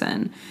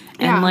person?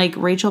 Yeah. And like,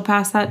 Rachel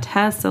passed that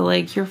test. So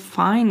like, you're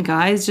fine,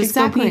 guys. Just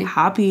go be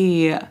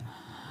happy.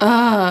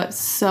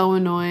 So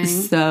annoying.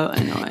 So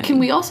annoying. Can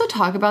we also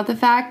talk about the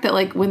fact that,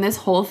 like, when this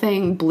whole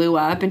thing blew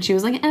up and she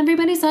was like,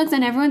 everybody sucks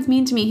and everyone's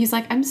mean to me, he's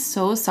like, I'm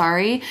so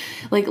sorry.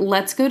 Like,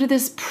 let's go to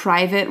this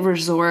private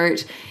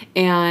resort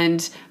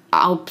and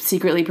I'll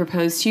secretly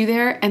propose to you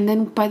there. And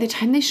then by the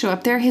time they show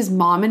up there, his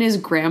mom and his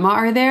grandma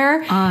are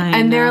there.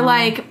 And they're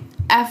like,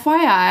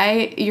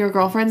 FYI, your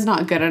girlfriend's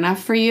not good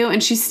enough for you.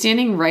 And she's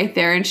standing right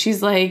there and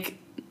she's like,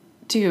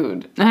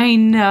 dude. I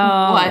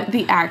know. What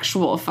the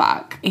actual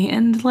fuck?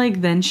 And,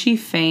 like, then she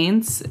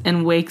faints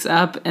and wakes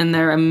up, and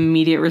their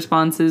immediate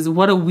response is,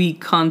 what a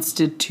weak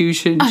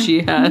constitution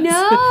she has. No!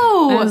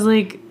 I was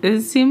like,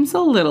 it seems a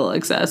little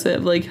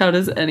excessive. Like, how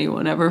does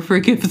anyone ever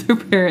forgive their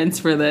parents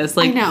for this?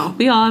 Like, I know.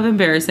 We all have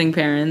embarrassing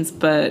parents,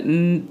 but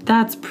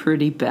that's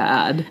pretty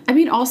bad. I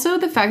mean, also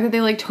the fact that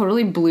they, like,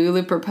 totally blew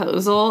the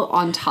proposal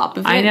on top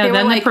of it. I know.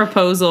 Then the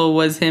proposal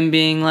was him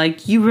being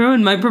like, you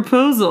ruined my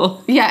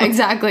proposal. Yeah,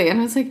 exactly. And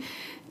I was like,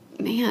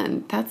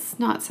 man, that's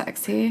not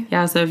sexy.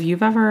 Yeah, so if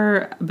you've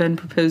ever been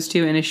proposed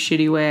to in a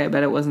shitty way, I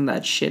bet it wasn't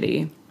that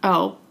shitty.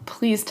 Oh,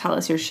 please tell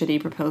us your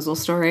shitty proposal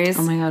stories.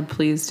 Oh my god,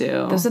 please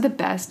do. Those are the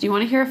best. Do you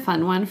want to hear a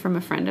fun one from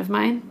a friend of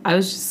mine? I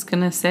was just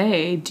gonna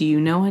say, do you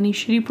know any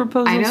shitty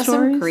proposal stories? I know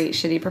some great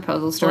shitty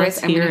proposal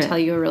stories. I'm going to tell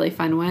you a really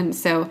fun one.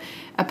 So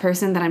a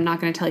person that I'm not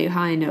going to tell you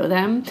how I know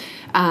them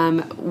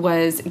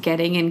was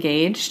getting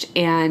engaged,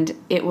 and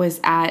it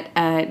was at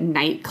a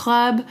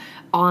nightclub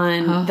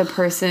on the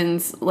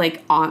person's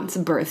like aunt's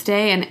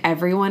birthday, and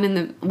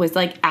everyone was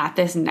like at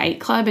this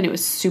nightclub, and it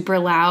was super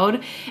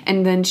loud.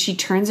 And then she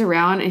turns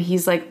around and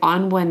he's like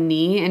on one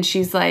knee, and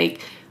she's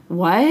like,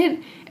 what?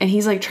 And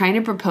he's like trying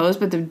to propose,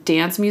 but the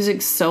dance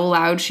music's so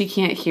loud she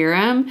can't hear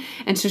him.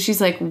 And so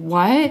she's like,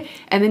 what?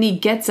 And then he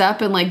gets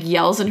up and like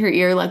yells in her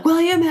ear like,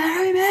 will you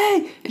marry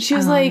me? And she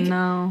was like,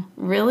 no.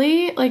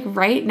 Really? Like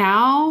right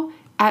now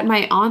at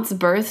my aunt's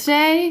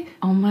birthday?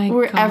 Oh my god.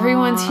 Where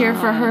everyone's here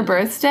for her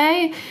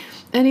birthday?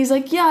 And he's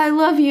like, yeah, I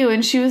love you.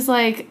 And she was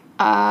like,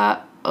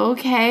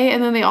 okay.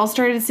 And then they all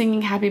started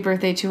singing happy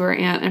birthday to her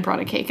aunt and brought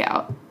a cake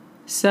out.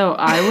 So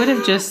I would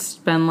have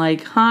just been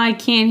like, I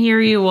can't hear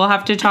you. We'll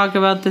have to talk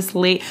about this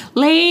later.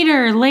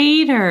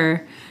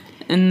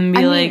 And then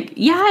be like,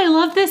 yeah, I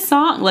love this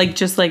song. Like,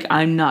 just like,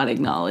 I'm not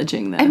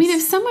acknowledging this. I mean,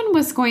 if someone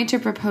was going to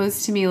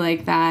propose to me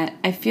like that,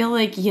 I feel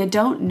like you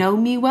don't know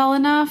me well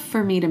enough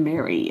for me to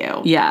marry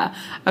you. Yeah.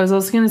 I was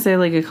also going to say,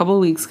 like, a couple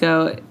weeks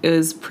ago, it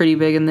was pretty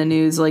big in the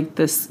news, like,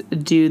 this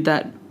dude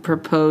that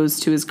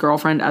proposed to his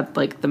girlfriend at,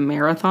 like, the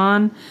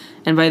marathon.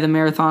 And by the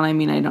marathon, I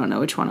mean, I don't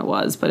know which one it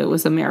was, but it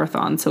was a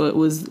marathon, so it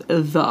was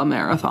the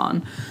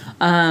marathon.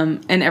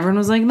 And everyone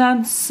was like,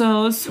 that's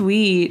so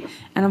sweet.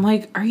 And I'm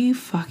like, are you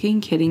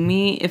fucking kidding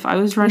me? If I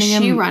was running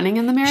Was she running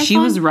in the marathon? She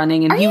was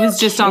running, and he was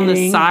just on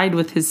the side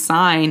with his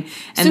sign.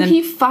 And so then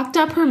he fucked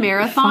up her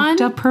marathon?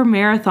 Fucked up her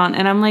marathon.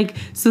 And I'm like,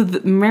 so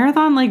the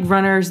marathon, like,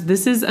 runners,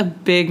 this is a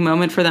big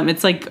moment for them.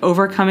 It's like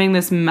overcoming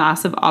this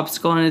massive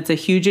obstacle, and it's a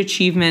huge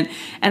achievement.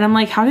 And I'm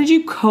like, how did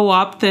you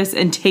co-opt this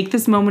and take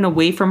this moment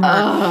away from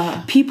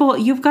her? People,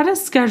 you've got to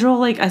schedule,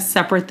 like, a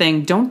separate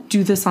thing. Don't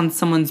do this on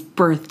someone's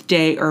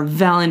birthday or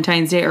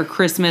Valentine's Day or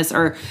Christmas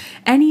or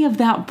any of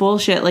that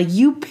bullshit. Like,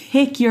 you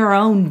pick your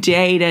own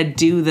day to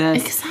do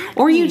this. Exactly.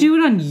 Or you do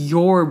it on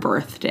your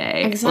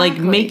birthday. Exactly. Like,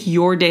 make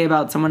your day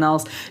about someone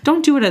else.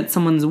 Don't do it at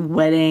someone's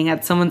wedding,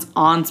 at someone's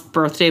aunt's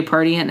birthday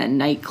party, in a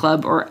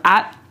nightclub, or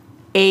at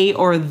a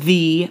or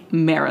the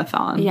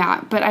marathon.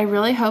 Yeah, but I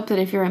really hope that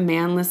if you're a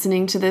man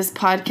listening to this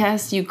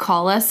podcast, you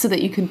call us so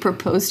that you can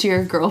propose to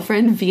your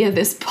girlfriend via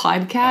this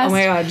podcast. Oh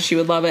my God, she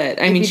would love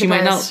it. I mean, she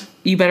might not.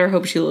 You better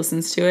hope she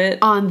listens to it.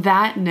 On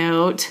that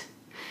note,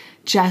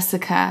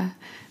 Jessica,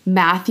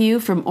 Matthew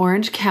from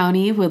Orange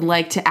County would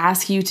like to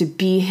ask you to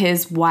be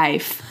his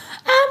wife.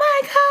 Oh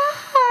my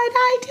God,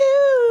 I do.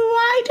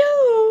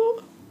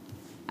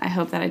 I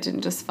hope that I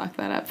didn't just fuck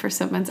that up for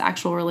someone's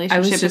actual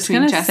relationship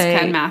between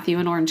Jessica and Matthew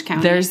in Orange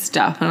County. There's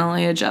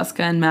definitely a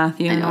Jessica and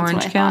Matthew in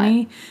Orange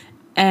County.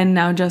 And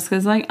now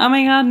Jessica's like, oh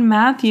my God,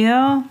 Matthew.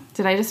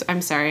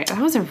 I'm sorry. That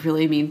was a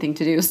really mean thing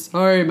to do.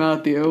 Sorry,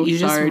 Matthew. You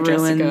sorry, just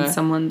ruined Jessica.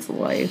 Someone's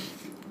life.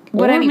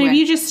 But or anyway. Maybe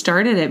you just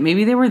started it.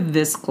 Maybe they were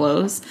this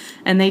close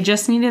and they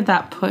just needed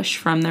that push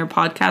from their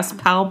podcast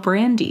pal,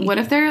 Brandy. What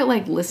if they're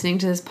like listening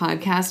to this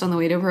podcast on the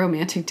way to a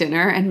romantic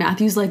dinner and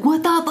Matthew's like,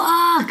 what the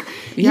fuck?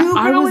 Yeah,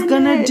 I was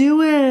gonna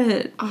do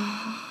it.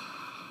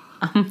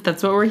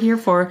 That's what we're here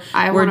for.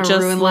 I want to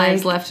ruin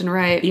lives left and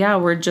right. Yeah,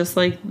 we're just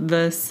like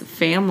this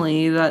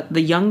family,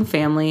 the young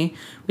family.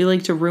 We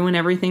like to ruin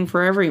everything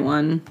for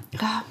everyone.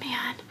 Oh,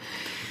 man.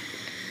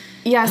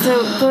 Yeah,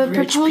 so the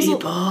proposal...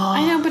 People.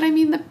 I know, but I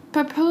mean, the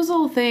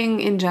proposal thing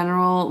in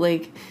general,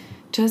 like,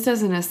 just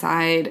as an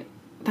aside,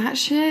 that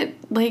shit,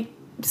 like,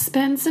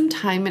 spend some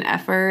time and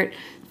effort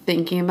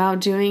thinking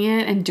about doing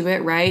it and do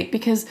it right,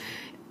 because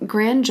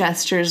grand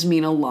gestures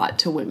mean a lot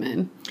to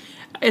women.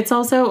 It's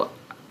also...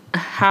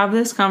 have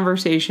this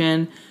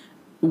conversation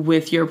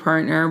with your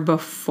partner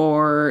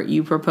before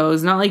you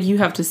propose. Not like you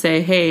have to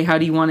say, hey, how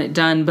do you want it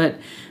done? But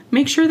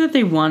make sure that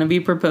they want to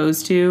be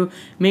proposed to.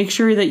 Make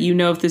sure that you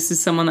know if this is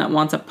someone that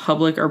wants a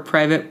public or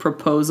private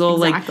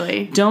proposal.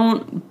 Exactly. Like,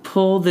 don't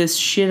pull this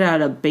shit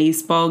out of a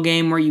baseball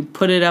game where you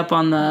put it up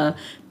on the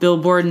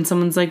billboard and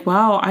someone's like,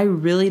 wow, I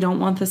really don't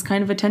want this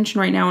kind of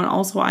attention right now. And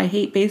also, I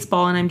hate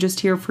baseball and I'm just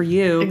here for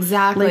you.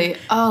 Exactly.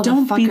 Like,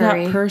 don't be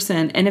that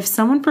person. And if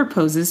someone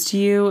proposes to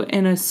you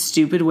in a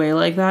stupid way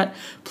like that,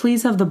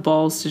 please have the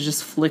balls to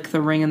just flick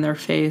the ring in their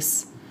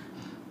face.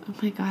 Oh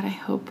my God, I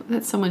hope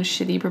that someone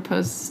shitty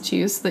proposes to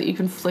you so that you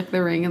can flick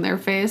the ring in their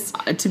face.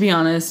 To be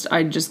honest,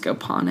 I'd just go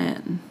pawn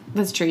it.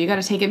 That's true. You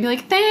got to take it and be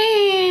like,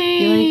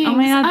 thanks. Be like, oh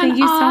my God, thank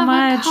you so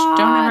much.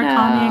 Don't ever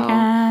call me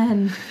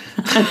again.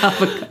 An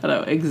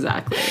avocado,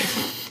 exactly.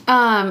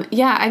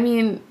 Yeah, I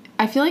mean,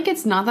 I feel like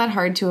it's not that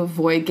hard to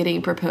avoid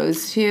getting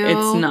proposed to.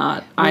 It's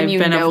not. I've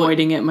been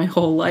avoiding it my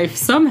whole life.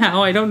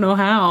 Somehow, I don't know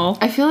how.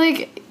 I feel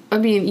like, I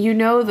mean, you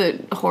know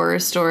the horror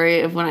story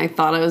of when I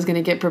thought I was going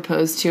to get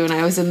proposed to and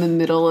I was in the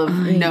middle of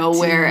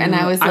nowhere and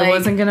I was like... I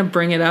wasn't going to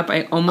bring it up.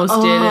 I almost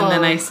did, and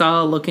then I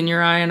saw a look in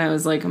your eye and I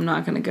was like, I'm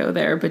not going to go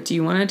there. But do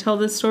you want to tell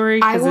this story?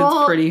 Because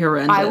it's pretty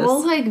horrendous. I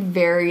will, like,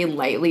 very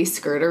lightly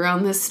skirt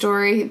around this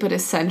story, but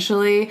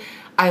essentially,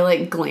 I,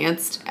 like,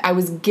 glanced... I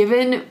was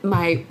given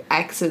my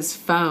ex's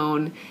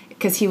phone...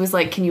 because he was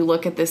like, can you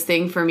look at this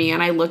thing for me?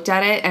 And I looked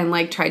at it and,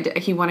 like,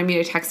 he wanted me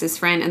to text his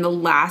friend. And the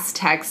last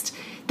text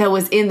that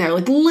was in there,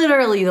 like,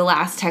 literally the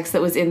last text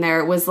that was in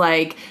there was,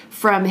 like,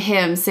 from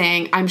him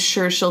saying, I'm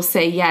sure she'll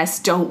say yes,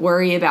 don't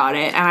worry about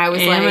it. And I was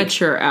like...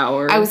 Amateur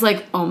hour. I was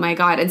like, oh, my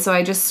God. And so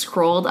I just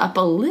scrolled up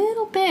a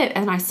little bit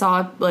and I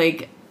saw,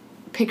 like...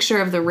 picture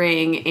of the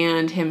ring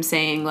and him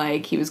saying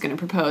like he was going to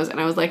propose and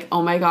I was like,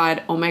 oh my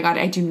god,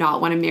 I do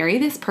not want to marry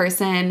this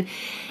person.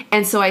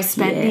 And so I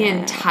spent the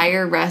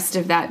entire rest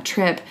of that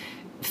trip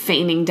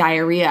feigning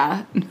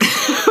diarrhea,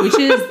 which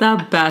is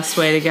the best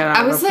way to get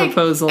out of a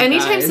proposal.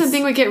 Anytime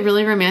something would get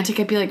really romantic,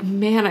 I'd be like,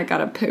 man, I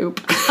gotta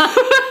poop.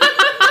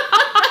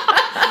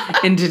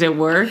 And did it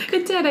work?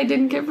 It did. I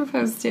didn't get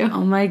proposed to.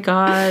 Oh my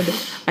god.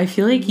 I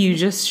feel like you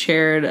just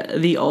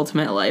shared the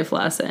ultimate life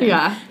lesson.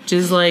 Yeah.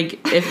 Just like,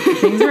 if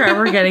things are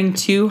ever getting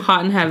too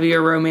hot and heavy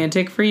or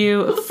romantic for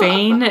you,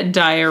 feign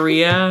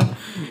diarrhea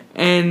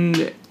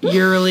and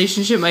your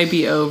relationship might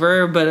be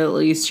over, but at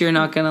least you're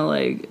not gonna,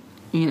 like,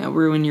 you know,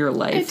 ruin your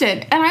life. It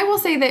did. And I will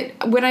say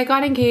that when I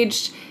got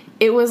engaged,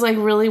 it was, like,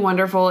 really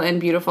wonderful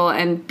and beautiful,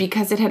 and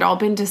because it had all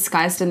been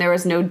discussed and there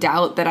was no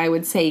doubt that I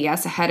would say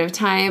yes ahead of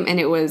time, and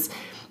it was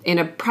in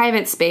a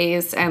private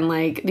space, and,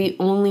 like, the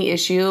only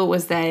issue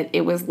was that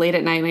it was late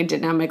at night and I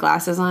didn't have my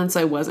glasses on, so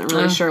I wasn't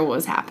really sure what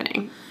was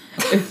happening.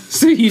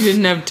 So you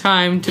didn't have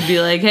time to be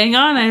like, hang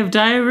on, I have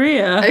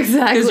diarrhea.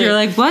 Exactly. Because you're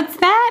like, what's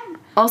that?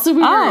 Also,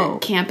 we were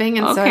camping,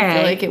 and so I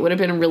feel like it would have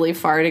been really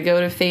far to go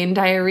to feign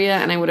diarrhea,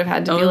 and I would have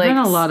had to be like... It would have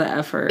been a lot of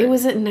effort. It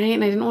was at night,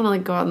 and I didn't want to,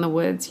 like, go out in the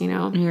woods, you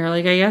know? And you're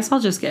like, I guess I'll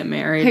just get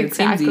married.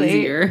 Exactly. It seems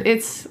easier.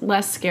 It's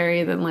less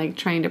scary than, like,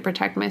 trying to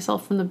protect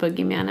myself from the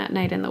boogeyman at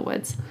night in the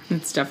woods.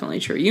 It's definitely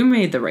true. You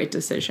made the right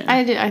decision.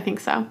 I did. I think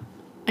so.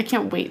 I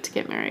can't wait to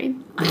get married.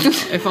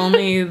 If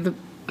only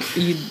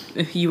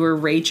if you were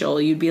Rachel,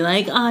 you'd be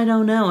like, I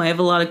don't know. I have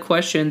a lot of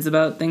questions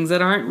about things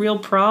that aren't real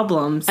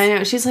problems. I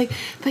know. She's like,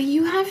 but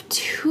you have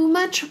too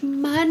much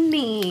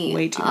money.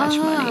 Way too much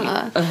money.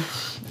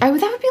 That would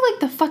be like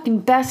the fucking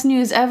best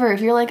news ever. If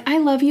you're like, I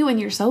love you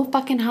and you're so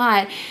fucking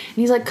hot. And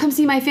he's like, come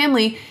see my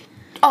family.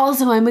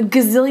 Also, I'm a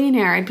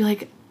gazillionaire. I'd be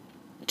like,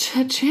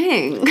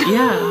 cha-ching.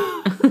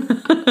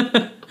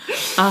 Yeah.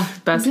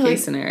 Best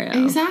case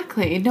scenario.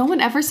 Exactly. No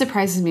one ever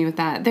surprises me with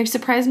that. They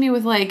surprise me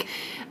with like,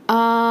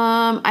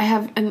 I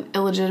have an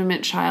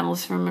illegitimate child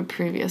from a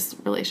previous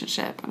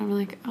relationship. And I'm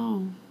like,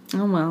 oh.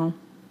 Oh, well.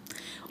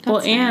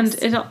 Well, nice.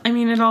 And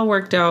it all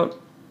worked out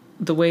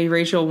the way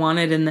Rachel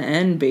wanted in the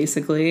end,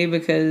 basically,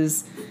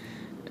 because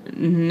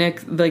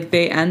Nick, like,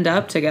 they end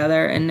up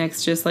together, and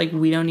Nick's just like,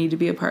 we don't need to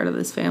be a part of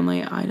this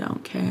family. I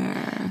don't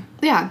care.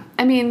 Yeah.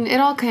 I mean, it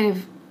all kind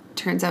of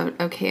turns out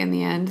okay in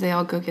the end. They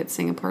all go get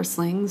Singapore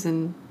slings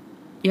and...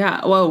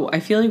 Yeah. Whoa. I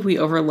feel like we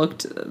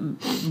overlooked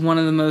one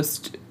of the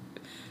most,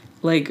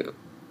 like,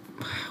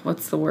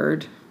 what's the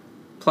word?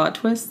 Plot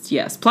twists?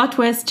 Yes. Plot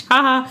twist.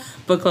 Ha!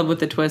 Book club with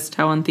the twist.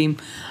 How on theme.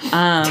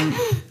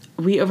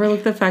 We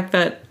overlooked the fact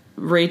that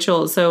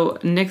Rachel, so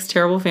Nick's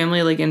terrible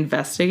family, like,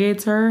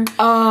 investigates her.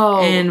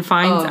 Oh. And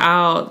finds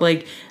out,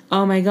 like,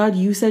 oh my God,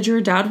 you said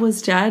your dad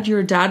was dead?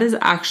 Your dad is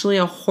actually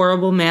a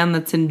horrible man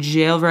that's in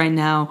jail right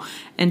now.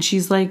 And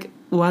she's like,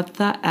 what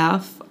the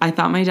F? I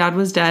thought my dad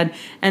was dead.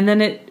 And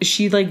then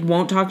she, like,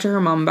 won't talk to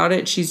her mom about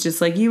it. She's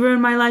just like, you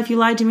ruined my life. You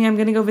lied to me. I'm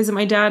going to go visit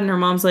my dad. And her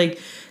mom's like,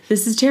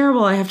 this is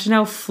terrible. I have to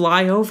now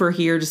fly over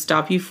here to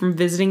stop you from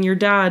visiting your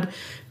dad,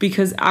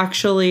 because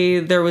actually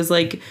there was,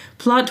 like,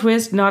 plot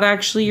twist, not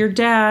actually your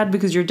dad,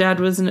 because your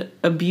dad was an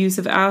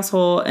abusive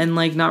asshole, and,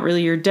 like, not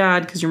really your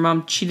dad because your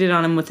mom cheated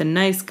on him with a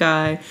nice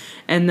guy.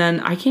 And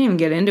then I can't even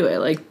get into it.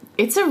 Like,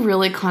 it's a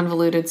really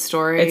convoluted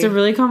story. It's a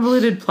really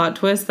convoluted plot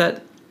twist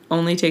that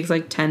only takes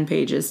like 10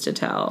 pages to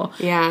tell.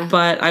 Yeah.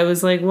 But I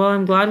was like, well,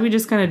 I'm glad we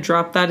just kind of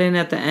dropped that in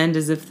at the end,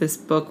 as if this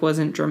book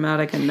wasn't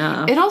dramatic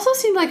enough. It also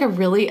seemed like a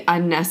really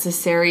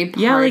unnecessary part of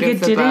the book. Yeah, like,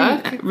 it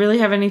didn't really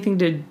have anything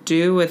to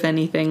do with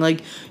anything.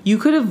 Like, you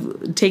could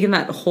have taken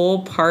that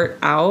whole part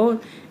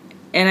out,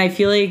 and I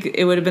feel like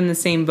it would have been the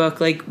same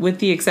book, like, with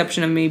the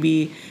exception of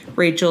maybe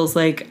Rachel's,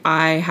 like,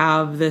 I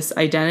have this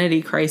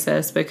identity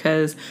crisis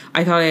because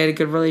I thought I had a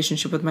good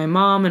relationship with my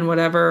mom and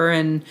whatever,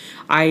 and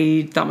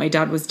I thought my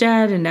dad was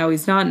dead, and now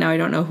he's not. Now I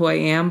don't know who I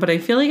am. But I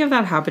feel like if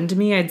that happened to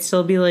me, I'd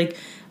still be like,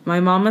 my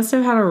mom must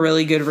have had a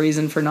really good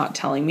reason for not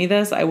telling me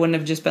this. I wouldn't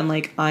have just been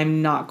like,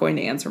 I'm not going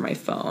to answer my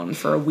phone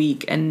for a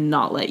week and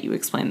not let you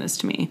explain this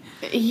to me.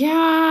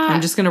 Yeah.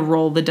 I'm just going to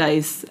roll the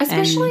dice.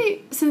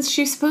 Especially since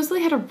she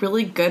supposedly had a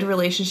really good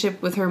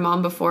relationship with her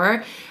mom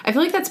before. I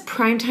feel like that's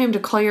prime time to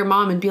call your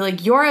mom and be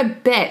like, you're a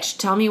bitch.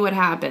 Tell me what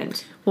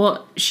happened.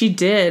 Well, she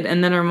did.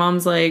 And then her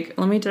mom's like,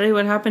 let me tell you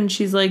what happened.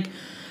 She's like,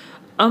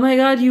 oh my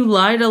God, you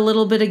lied a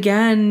little bit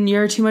again.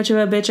 You're too much of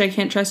a bitch. I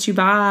can't trust you.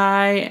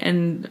 Bye.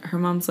 And her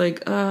mom's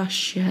like, oh,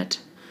 shit.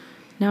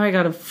 Now I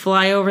gotta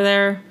fly over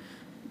there.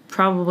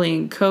 Probably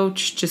in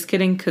coach. Just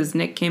kidding, because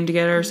Nick came to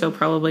get her, so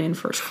probably in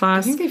first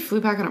class. I think they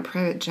flew back on a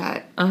private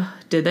jet.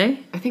 Did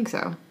they? I think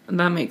so.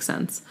 That makes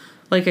sense.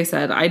 Like I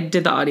said, I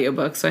did the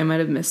audiobook, so I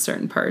might have missed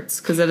certain parts.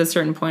 Because at a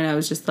certain point, I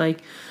was just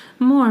like,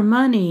 more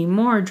money,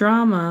 more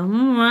drama.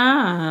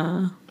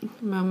 Mwah.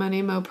 Mo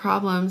money, mo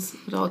problems.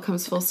 It all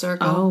comes full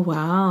circle. Oh,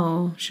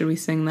 wow. Should we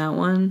sing that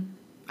one?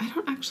 I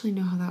don't actually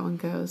know how that one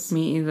goes.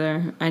 Me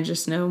either. I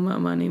just know mo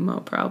money, mo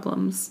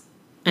problems.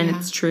 And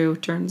It's true,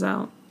 turns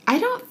out. I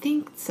don't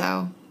think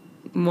so.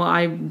 Well,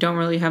 I don't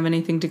really have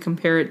anything to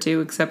compare it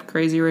to except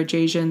Crazy Rich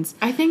Asians.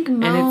 I think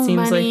and it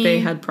seems like they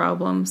had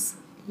problems.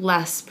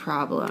 Less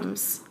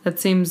problems. That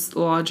seems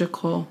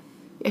logical.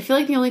 I feel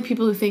like the only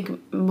people who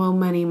think mo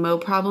money, mo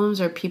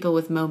problems are people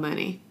with mo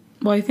money.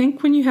 Well, I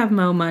think when you have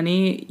mo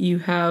money, you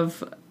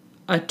have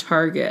a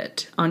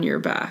target on your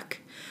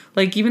back.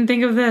 Like, even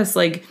think of this.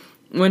 Like,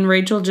 when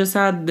Rachel just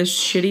had this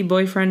shitty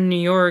boyfriend in New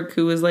York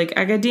who was, like,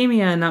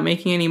 academia and not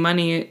making any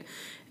money,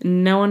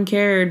 no one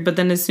cared. But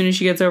then as soon as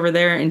she gets over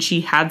there and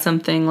she had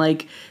something,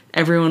 like,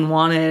 everyone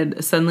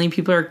wanted, suddenly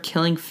people are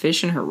killing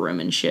fish in her room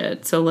and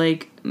shit. So,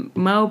 like,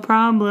 mo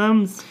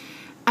problems.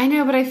 I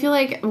know, but I feel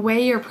like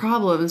weigh your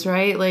problems,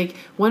 right? Like,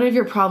 one of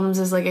your problems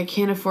is, like, I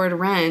can't afford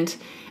rent.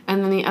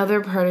 And then the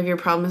other part of your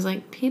problem is,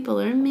 like, people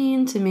are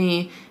mean to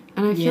me.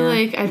 And I feel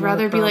like I'd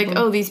rather be like,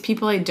 oh, these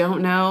people I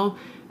don't know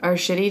are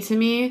shitty to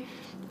me.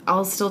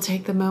 I'll still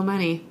take the mo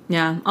money.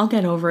 Yeah, I'll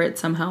get over it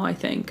somehow, I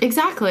think.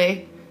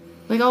 Exactly.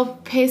 Like, I'll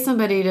pay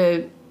somebody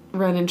to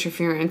run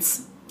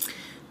interference.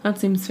 That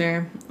seems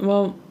fair.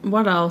 Well,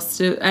 what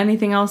else?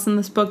 Anything else in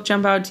this book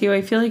jump out to you?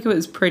 I feel like it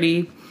was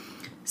pretty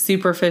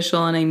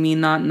superficial, and I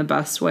mean that in the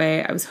best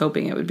way. I was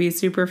hoping it would be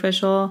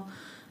superficial.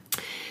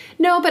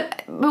 No,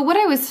 but what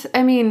it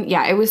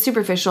was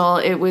superficial.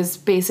 It was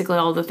basically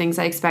all the things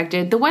I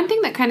expected. The one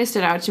thing that kind of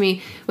stood out to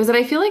me was that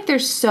I feel like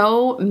there's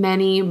so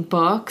many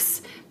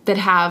books that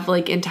have,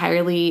 like,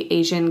 entirely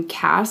Asian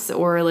casts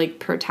or, like,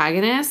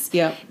 protagonists.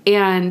 Yeah.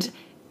 And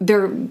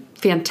they're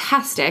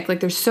fantastic. Like,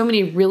 there's so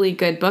many really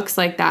good books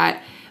like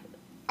that.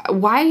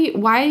 Why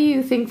do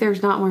you think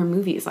there's not more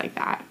movies like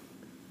that?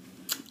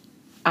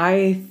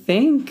 I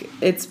think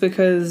it's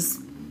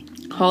because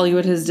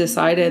Hollywood has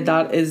decided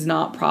that is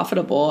not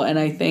profitable, and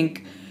I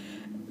think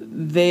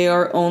they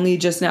are only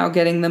just now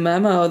getting the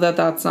memo that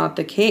that's not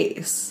the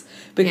case.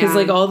 Because,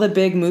 like, all the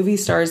big movie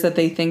stars that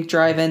they think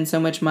drive in so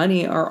much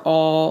money are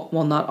all,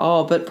 well, not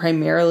all, but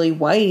primarily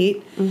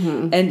white.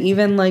 Mm-hmm. And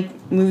even,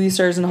 like, movie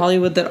stars in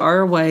Hollywood that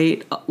are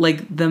white,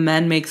 like, the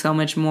men make so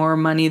much more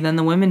money than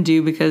the women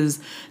do because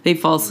they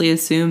falsely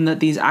assume that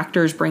these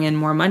actors bring in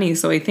more money.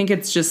 So I think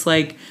it's just,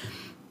 like,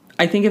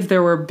 I think if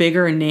there were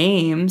bigger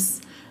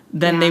names,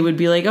 then they would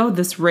be like, oh,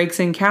 this rakes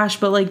in cash.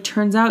 But, like,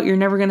 turns out you're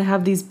never going to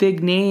have these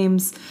big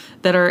names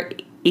that are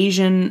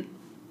Asian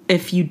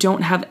if you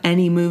don't have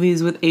any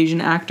movies with Asian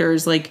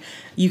actors. Like,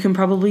 you can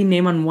probably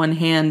name on one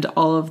hand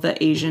all of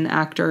the Asian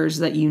actors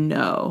that you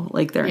know,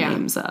 like, their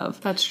names of.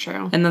 That's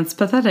true. And that's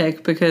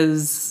pathetic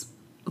because,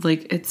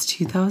 like, it's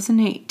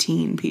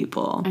 2018,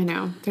 people. I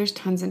know. There's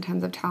tons and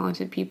tons of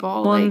talented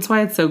people. Well, and that's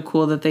why it's so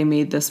cool that they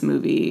made this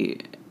movie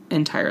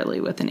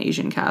entirely with an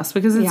Asian cast.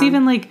 Because it's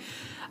even, like,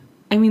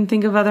 I mean,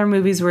 think of other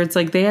movies where it's,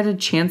 like, they had a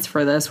chance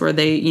for this, where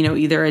they, you know,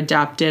 either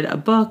adapted a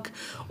book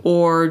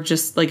or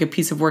just, like, a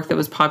piece of work that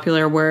was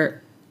popular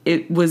where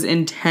it was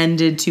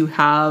intended to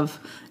have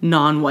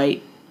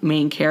non-white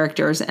main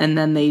characters, and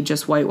then they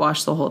just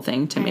whitewashed the whole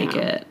thing to make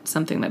it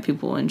something that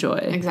people enjoy.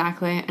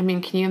 Exactly. I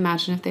mean, can you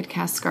imagine if they'd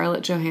cast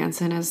Scarlett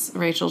Johansson as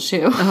Rachel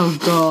Chu? Oh,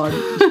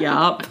 God.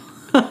 Yup.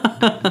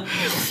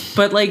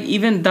 But, like,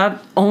 even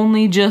that,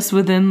 only just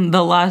within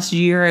the last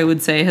year, I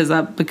would say, has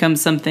that become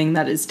something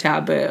that is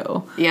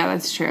taboo. Yeah,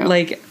 that's true.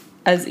 Like,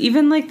 as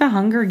even, like, The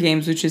Hunger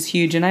Games, which is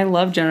huge, and I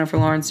love Jennifer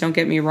Lawrence, don't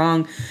get me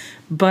wrong,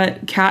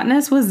 but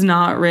Katniss was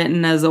not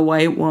written as a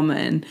white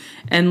woman,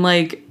 and,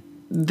 like,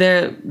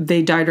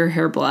 they dyed her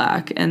hair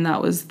black, and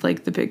that was,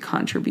 like, the big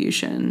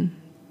contribution.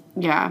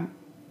 Yeah.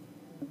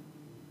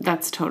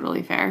 That's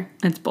totally fair.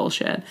 It's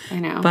bullshit. I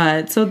know.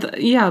 But, so,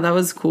 that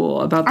was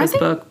cool about this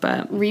book,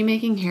 but...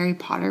 remaking Harry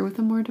Potter with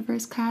a more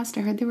diverse cast?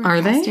 I heard they were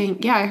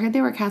casting... Yeah, I heard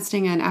they were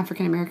casting an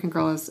African-American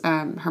girl as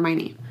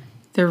Hermione.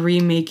 They're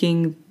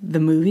remaking the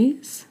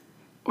movies?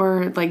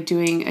 Or, like,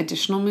 doing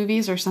additional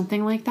movies or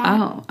something like that.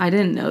 Oh, I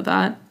didn't know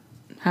that.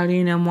 How do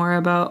you know more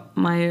about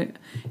my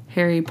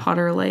Harry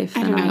Potter life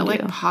than I do? I don't know.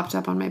 It, like, popped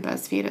up on my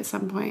BuzzFeed at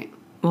some point.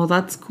 Well,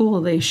 that's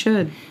cool. They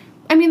should.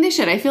 I mean, they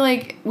should. I feel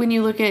like when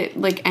you look at,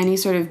 like, any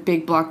sort of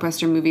big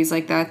blockbuster movies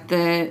like that,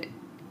 it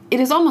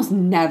is almost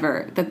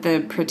never that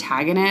the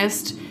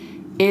protagonist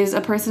is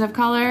a person of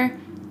color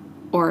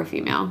or a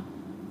female.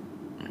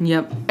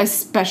 Yep.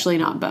 Especially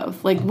not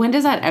both. Like, when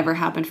does that ever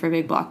happen for a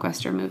big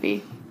blockbuster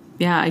movie?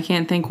 Yeah, I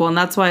can't think. Well, and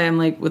that's why I'm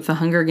like, with The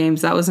Hunger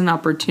Games, that was an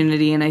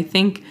opportunity, and I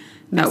think...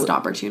 Missed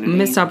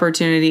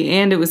opportunity.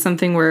 And it was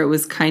something where it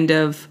was kind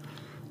of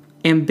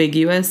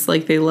ambiguous,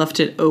 like they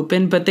left it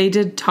open, but they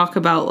did talk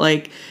about,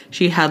 like,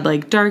 she had,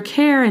 like, dark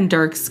hair and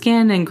dark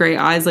skin and gray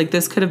eyes. Like,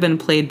 this could have been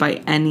played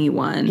by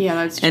anyone. Yeah,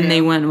 that's true. And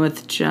they went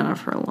with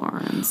Jennifer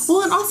Lawrence.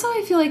 Well, and also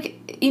I feel like,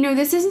 you know,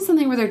 this isn't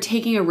something where they're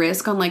taking a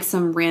risk on, like,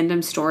 some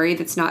random story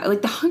that's not...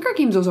 Like, The Hunger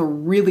Games was a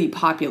really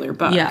popular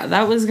book. Yeah,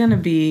 that was going to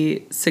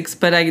be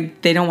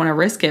but they don't want to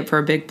risk it for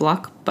a big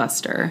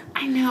blockbuster.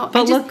 I know.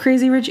 But look,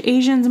 Crazy Rich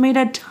Asians made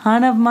a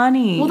ton of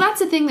money. Well,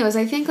 that's the thing, though, is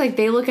I think, like,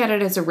 they look at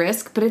it as a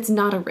risk, but it's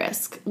not a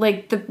risk.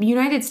 Like, the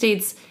United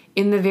States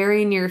in the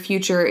very near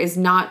future is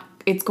not...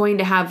 It's going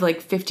to have,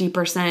 like,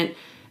 50%...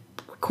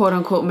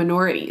 quote-unquote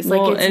minorities.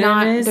 Like, well, it's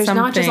not... There's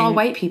not just all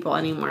white people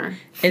anymore.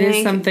 It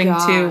is something,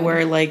 too,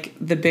 where, like,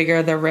 the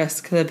bigger the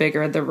risk, the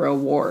bigger the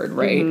reward,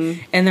 right?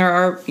 Mm-hmm. And there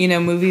are, you know,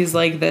 movies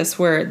like this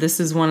where this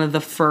is one of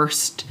the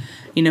first,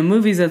 you know,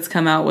 movies that's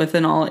come out with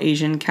an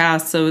all-Asian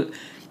cast. So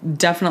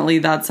definitely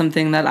that's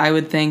something that I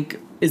would think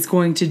is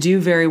going to do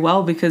very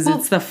well because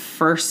it's the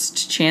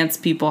first chance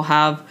people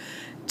have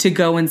to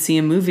go and see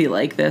a movie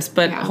like this.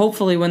 But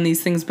hopefully when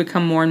these things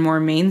become more and more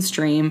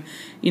mainstream,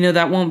 you know,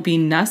 that won't be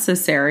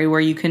necessary where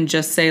you can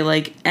just say,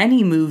 like,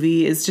 any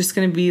movie is just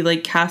going to be,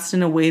 like, cast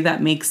in a way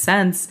that makes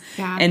sense.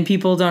 Yeah. And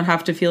people don't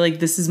have to feel like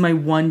this is my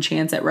one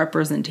chance at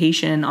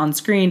representation on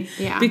screen.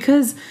 Yeah.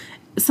 Because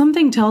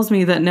something tells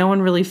me that no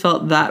one really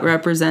felt that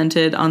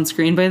represented on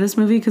screen by this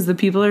movie because the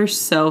people are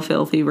so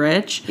filthy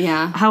rich.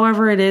 Yeah.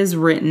 However, it is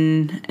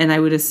written, and I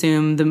would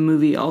assume the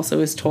movie also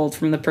is told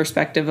from the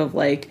perspective of,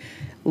 like,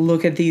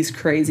 look at these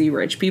crazy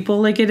rich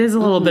people. Like, it is a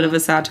little bit of a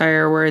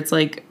satire where it's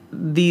like,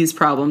 these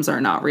problems are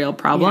not real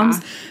problems.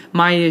 Yeah.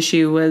 My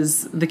issue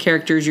was the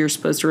characters you're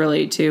supposed to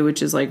relate to,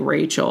 which is, like,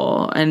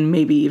 Rachel and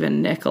maybe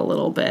even Nick a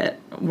little bit,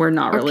 were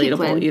not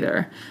relatable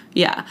either.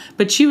 Yeah,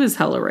 but she was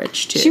hella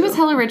rich, too. She was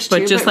hella rich, too,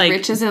 but just, like,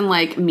 rich as in,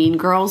 like, Mean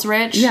Girls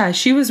rich. Yeah,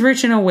 she was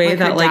rich in a way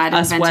that, like,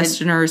 us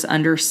Westerners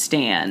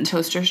understand.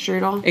 Toaster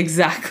strudel.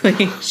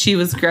 Exactly. She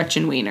was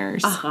Gretchen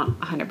Wieners.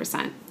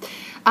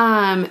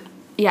 100%.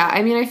 Yeah,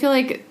 I mean, I feel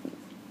like...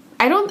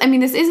 I mean,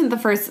 this isn't the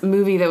first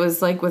movie that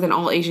was, like, with an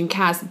all-Asian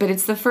cast, but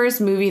it's the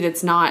first movie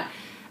that's not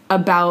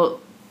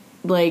about,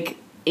 like,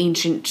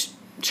 ancient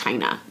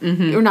China.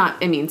 Mm-hmm. Or not,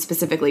 I mean,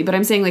 specifically, but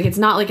I'm saying, like, it's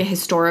not, like, a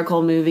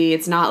historical movie.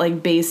 It's not,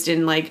 like, based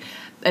in, like,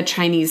 a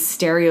Chinese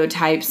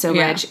stereotype so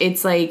much.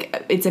 It's,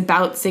 like, it's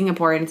about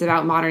Singapore, and it's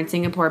about modern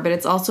Singapore, but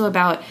it's also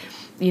about,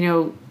 you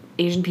know,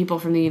 Asian people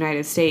from the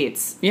United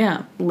States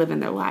living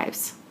their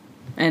lives.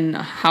 and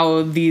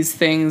how these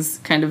things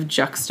kind of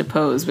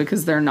juxtapose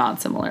because they're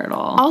not similar at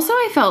all. Also,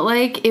 I felt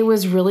like it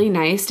was really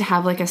nice to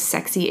have like a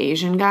sexy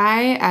Asian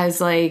guy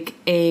as like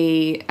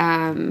a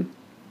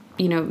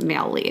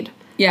male lead.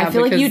 Yeah, I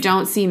feel like you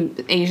don't see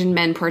Asian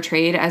men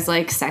portrayed as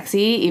like sexy,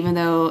 even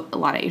though a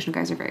lot of Asian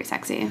guys are very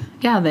sexy.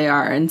 Yeah, they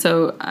are. And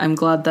so I'm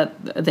glad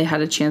that they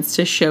had a chance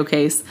to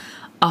showcase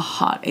a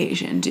hot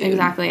Asian dude.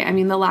 Exactly. I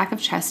mean, the lack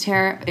of chest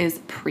hair is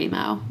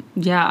primo.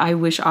 Yeah, I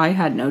wish I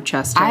had no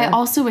chest hair. I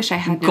also wish I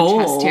had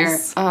no chest hair.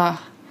 Ugh.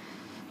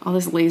 All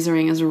this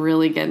lasering is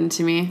really getting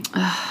to me.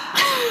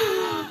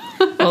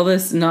 All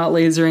this not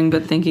lasering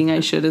but thinking I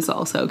should is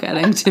also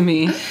getting to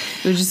me.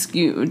 You're just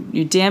you're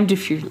damned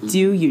if you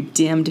do, you're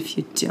damned if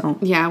you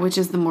don't. Yeah, which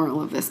is the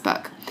moral of this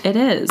book. It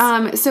is.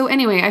 So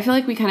anyway, I feel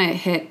like we kind of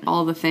hit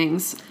all the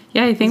things.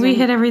 Yeah, I think we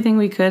hit everything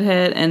we could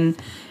hit, and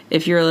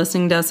if you're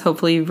listening to us,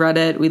 hopefully you've read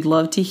it. We'd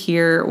love to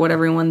hear what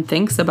everyone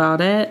thinks about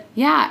it.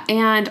 Yeah,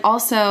 and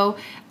also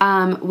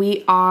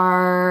we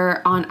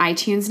are on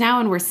iTunes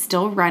now, and we're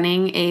still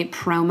running a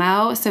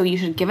promo, so you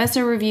should give us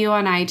a review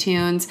on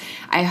iTunes.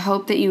 I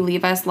hope that you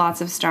leave us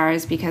lots of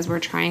stars because we're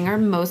trying our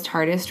most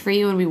hardest for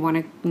you, and we want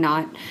to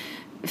not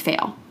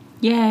fail.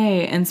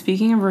 Yay! And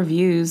speaking of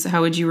reviews, how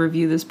would you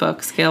review this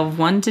book? Scale of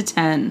 1 to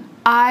 10.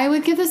 I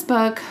would give this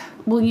book,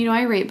 well,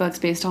 I rate books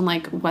based on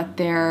like what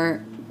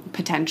their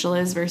potential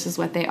is versus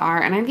what they are,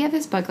 and I'd give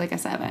this book like a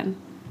 7.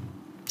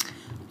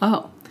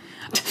 Oh.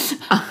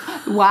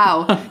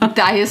 Wow.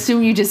 I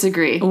assume you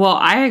disagree. Well,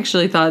 I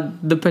actually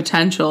thought the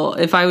potential,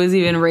 if I was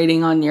even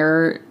rating on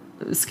your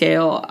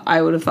scale,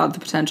 I would have thought the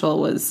potential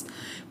was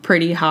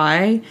pretty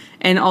high.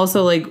 And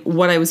also, like,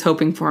 what I was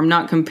hoping for. I'm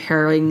not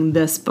comparing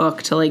this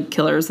book to, like,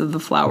 Killers of the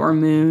Flower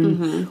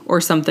Moon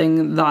or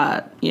something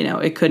that,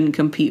 it couldn't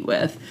compete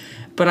with.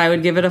 But I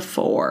would give it a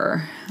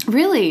 4.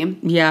 Really?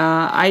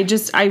 Yeah.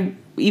 I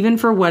even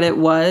for what it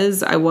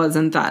was, I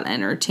wasn't that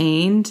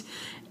entertained.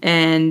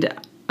 And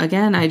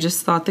again, I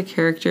just thought the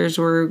characters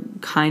were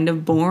kind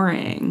of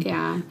boring.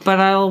 Yeah. But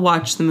I'll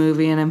watch the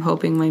movie, and I'm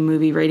hoping my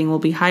movie rating will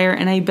be higher.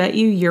 And I bet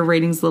you your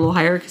rating's a little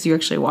higher because you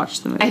actually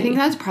watched the movie. I think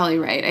that's probably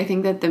right. I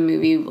think that the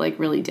movie, like,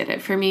 really did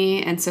it for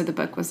me. And so the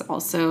book was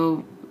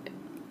also,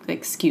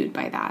 like, skewed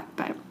by that.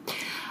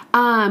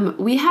 But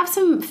we have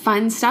some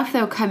fun stuff,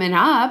 though, coming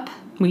up.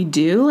 We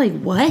do?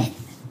 Like, what?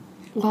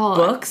 Well,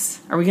 books?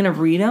 Are we going to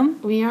read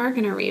them? We are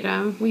going to read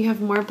them. We have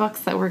more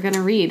books that we're going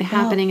to read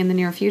happening in the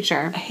near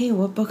future. Hey,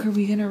 what book are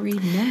we going to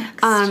read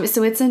next?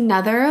 So it's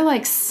another,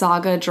 like,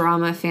 saga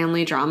drama,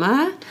 family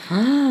drama.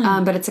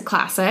 But it's a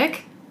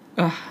classic.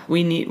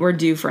 We're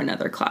due for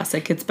another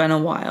classic. It's been a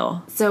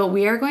while. So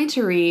we are going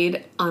to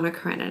read Anna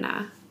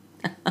Karenina.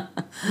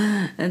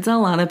 It's a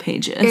lot of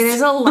pages. It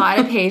is a lot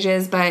of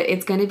pages, but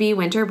it's going to be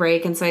winter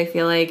break, and so I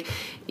feel like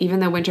even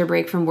though winter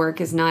break from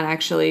work is not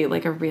actually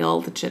like a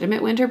real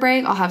legitimate winter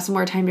break, I'll have some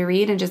more time to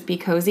read and just be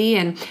cozy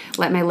and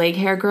let my leg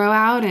hair grow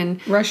out.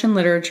 And Russian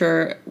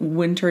literature,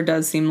 winter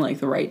does seem like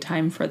the right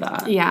time for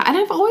that. Yeah, and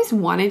I've always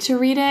wanted to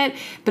read it,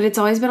 but it's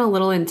always been a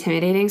little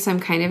intimidating, so I'm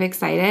kind of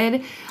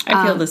excited.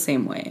 I feel the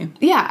same way.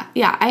 Yeah,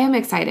 I am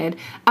excited.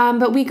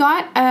 But we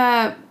got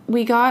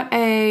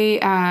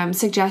a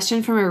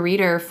suggestion from a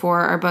reader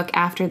for our book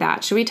after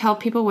that. Should we tell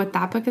people what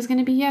that book is going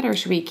to be yet, or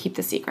should we keep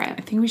the secret?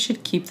 I think we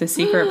should keep the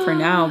secret for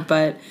now,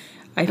 but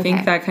I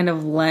think that kind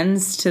of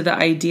lends to the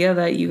idea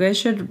that you guys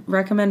should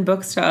recommend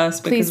books to us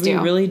because we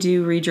really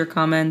do read your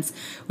comments.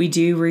 We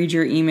do read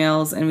your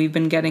emails, and we've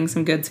been getting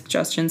some good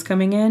suggestions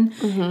coming in.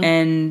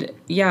 And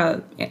yeah,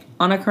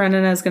 Anna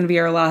Karenina is going to be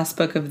our last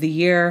book of the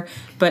year,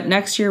 but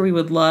next year we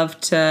would love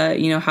to,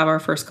 have our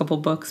first couple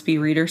books be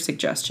reader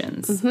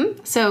suggestions.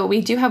 So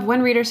we do have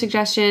one reader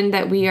suggestion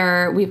that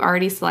we've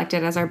already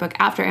selected as our book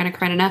after Anna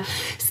Karenina.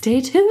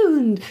 Stay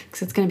tuned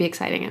because it's going to be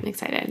exciting. I'm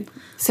excited.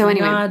 So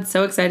anyway, God,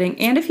 so exciting!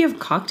 And if you have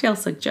cocktail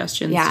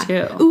suggestions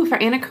too. Ooh, for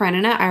Anna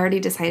Karenina, I already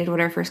decided what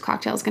our first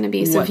cocktail is going to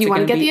be. So if you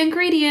want to get the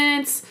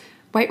ingredients,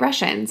 White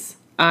Russians.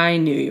 I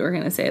knew you were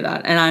going to say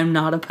that, and I'm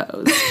not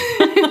opposed.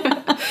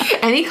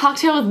 Any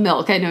cocktail with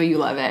milk, I know you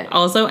love it.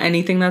 Also,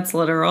 anything that's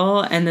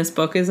literal, and this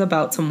book is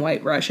about some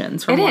White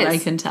Russians, from what I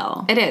can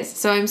tell. It is.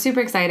 So I'm super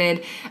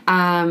excited.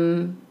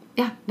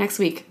 Next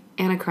week,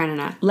 Anna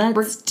Karenina.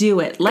 Let's do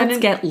it. Let's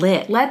get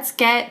lit. Let's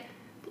get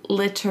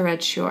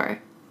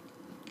literature.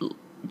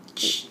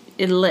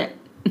 Lit.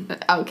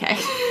 Okay.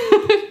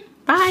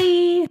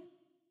 Bye.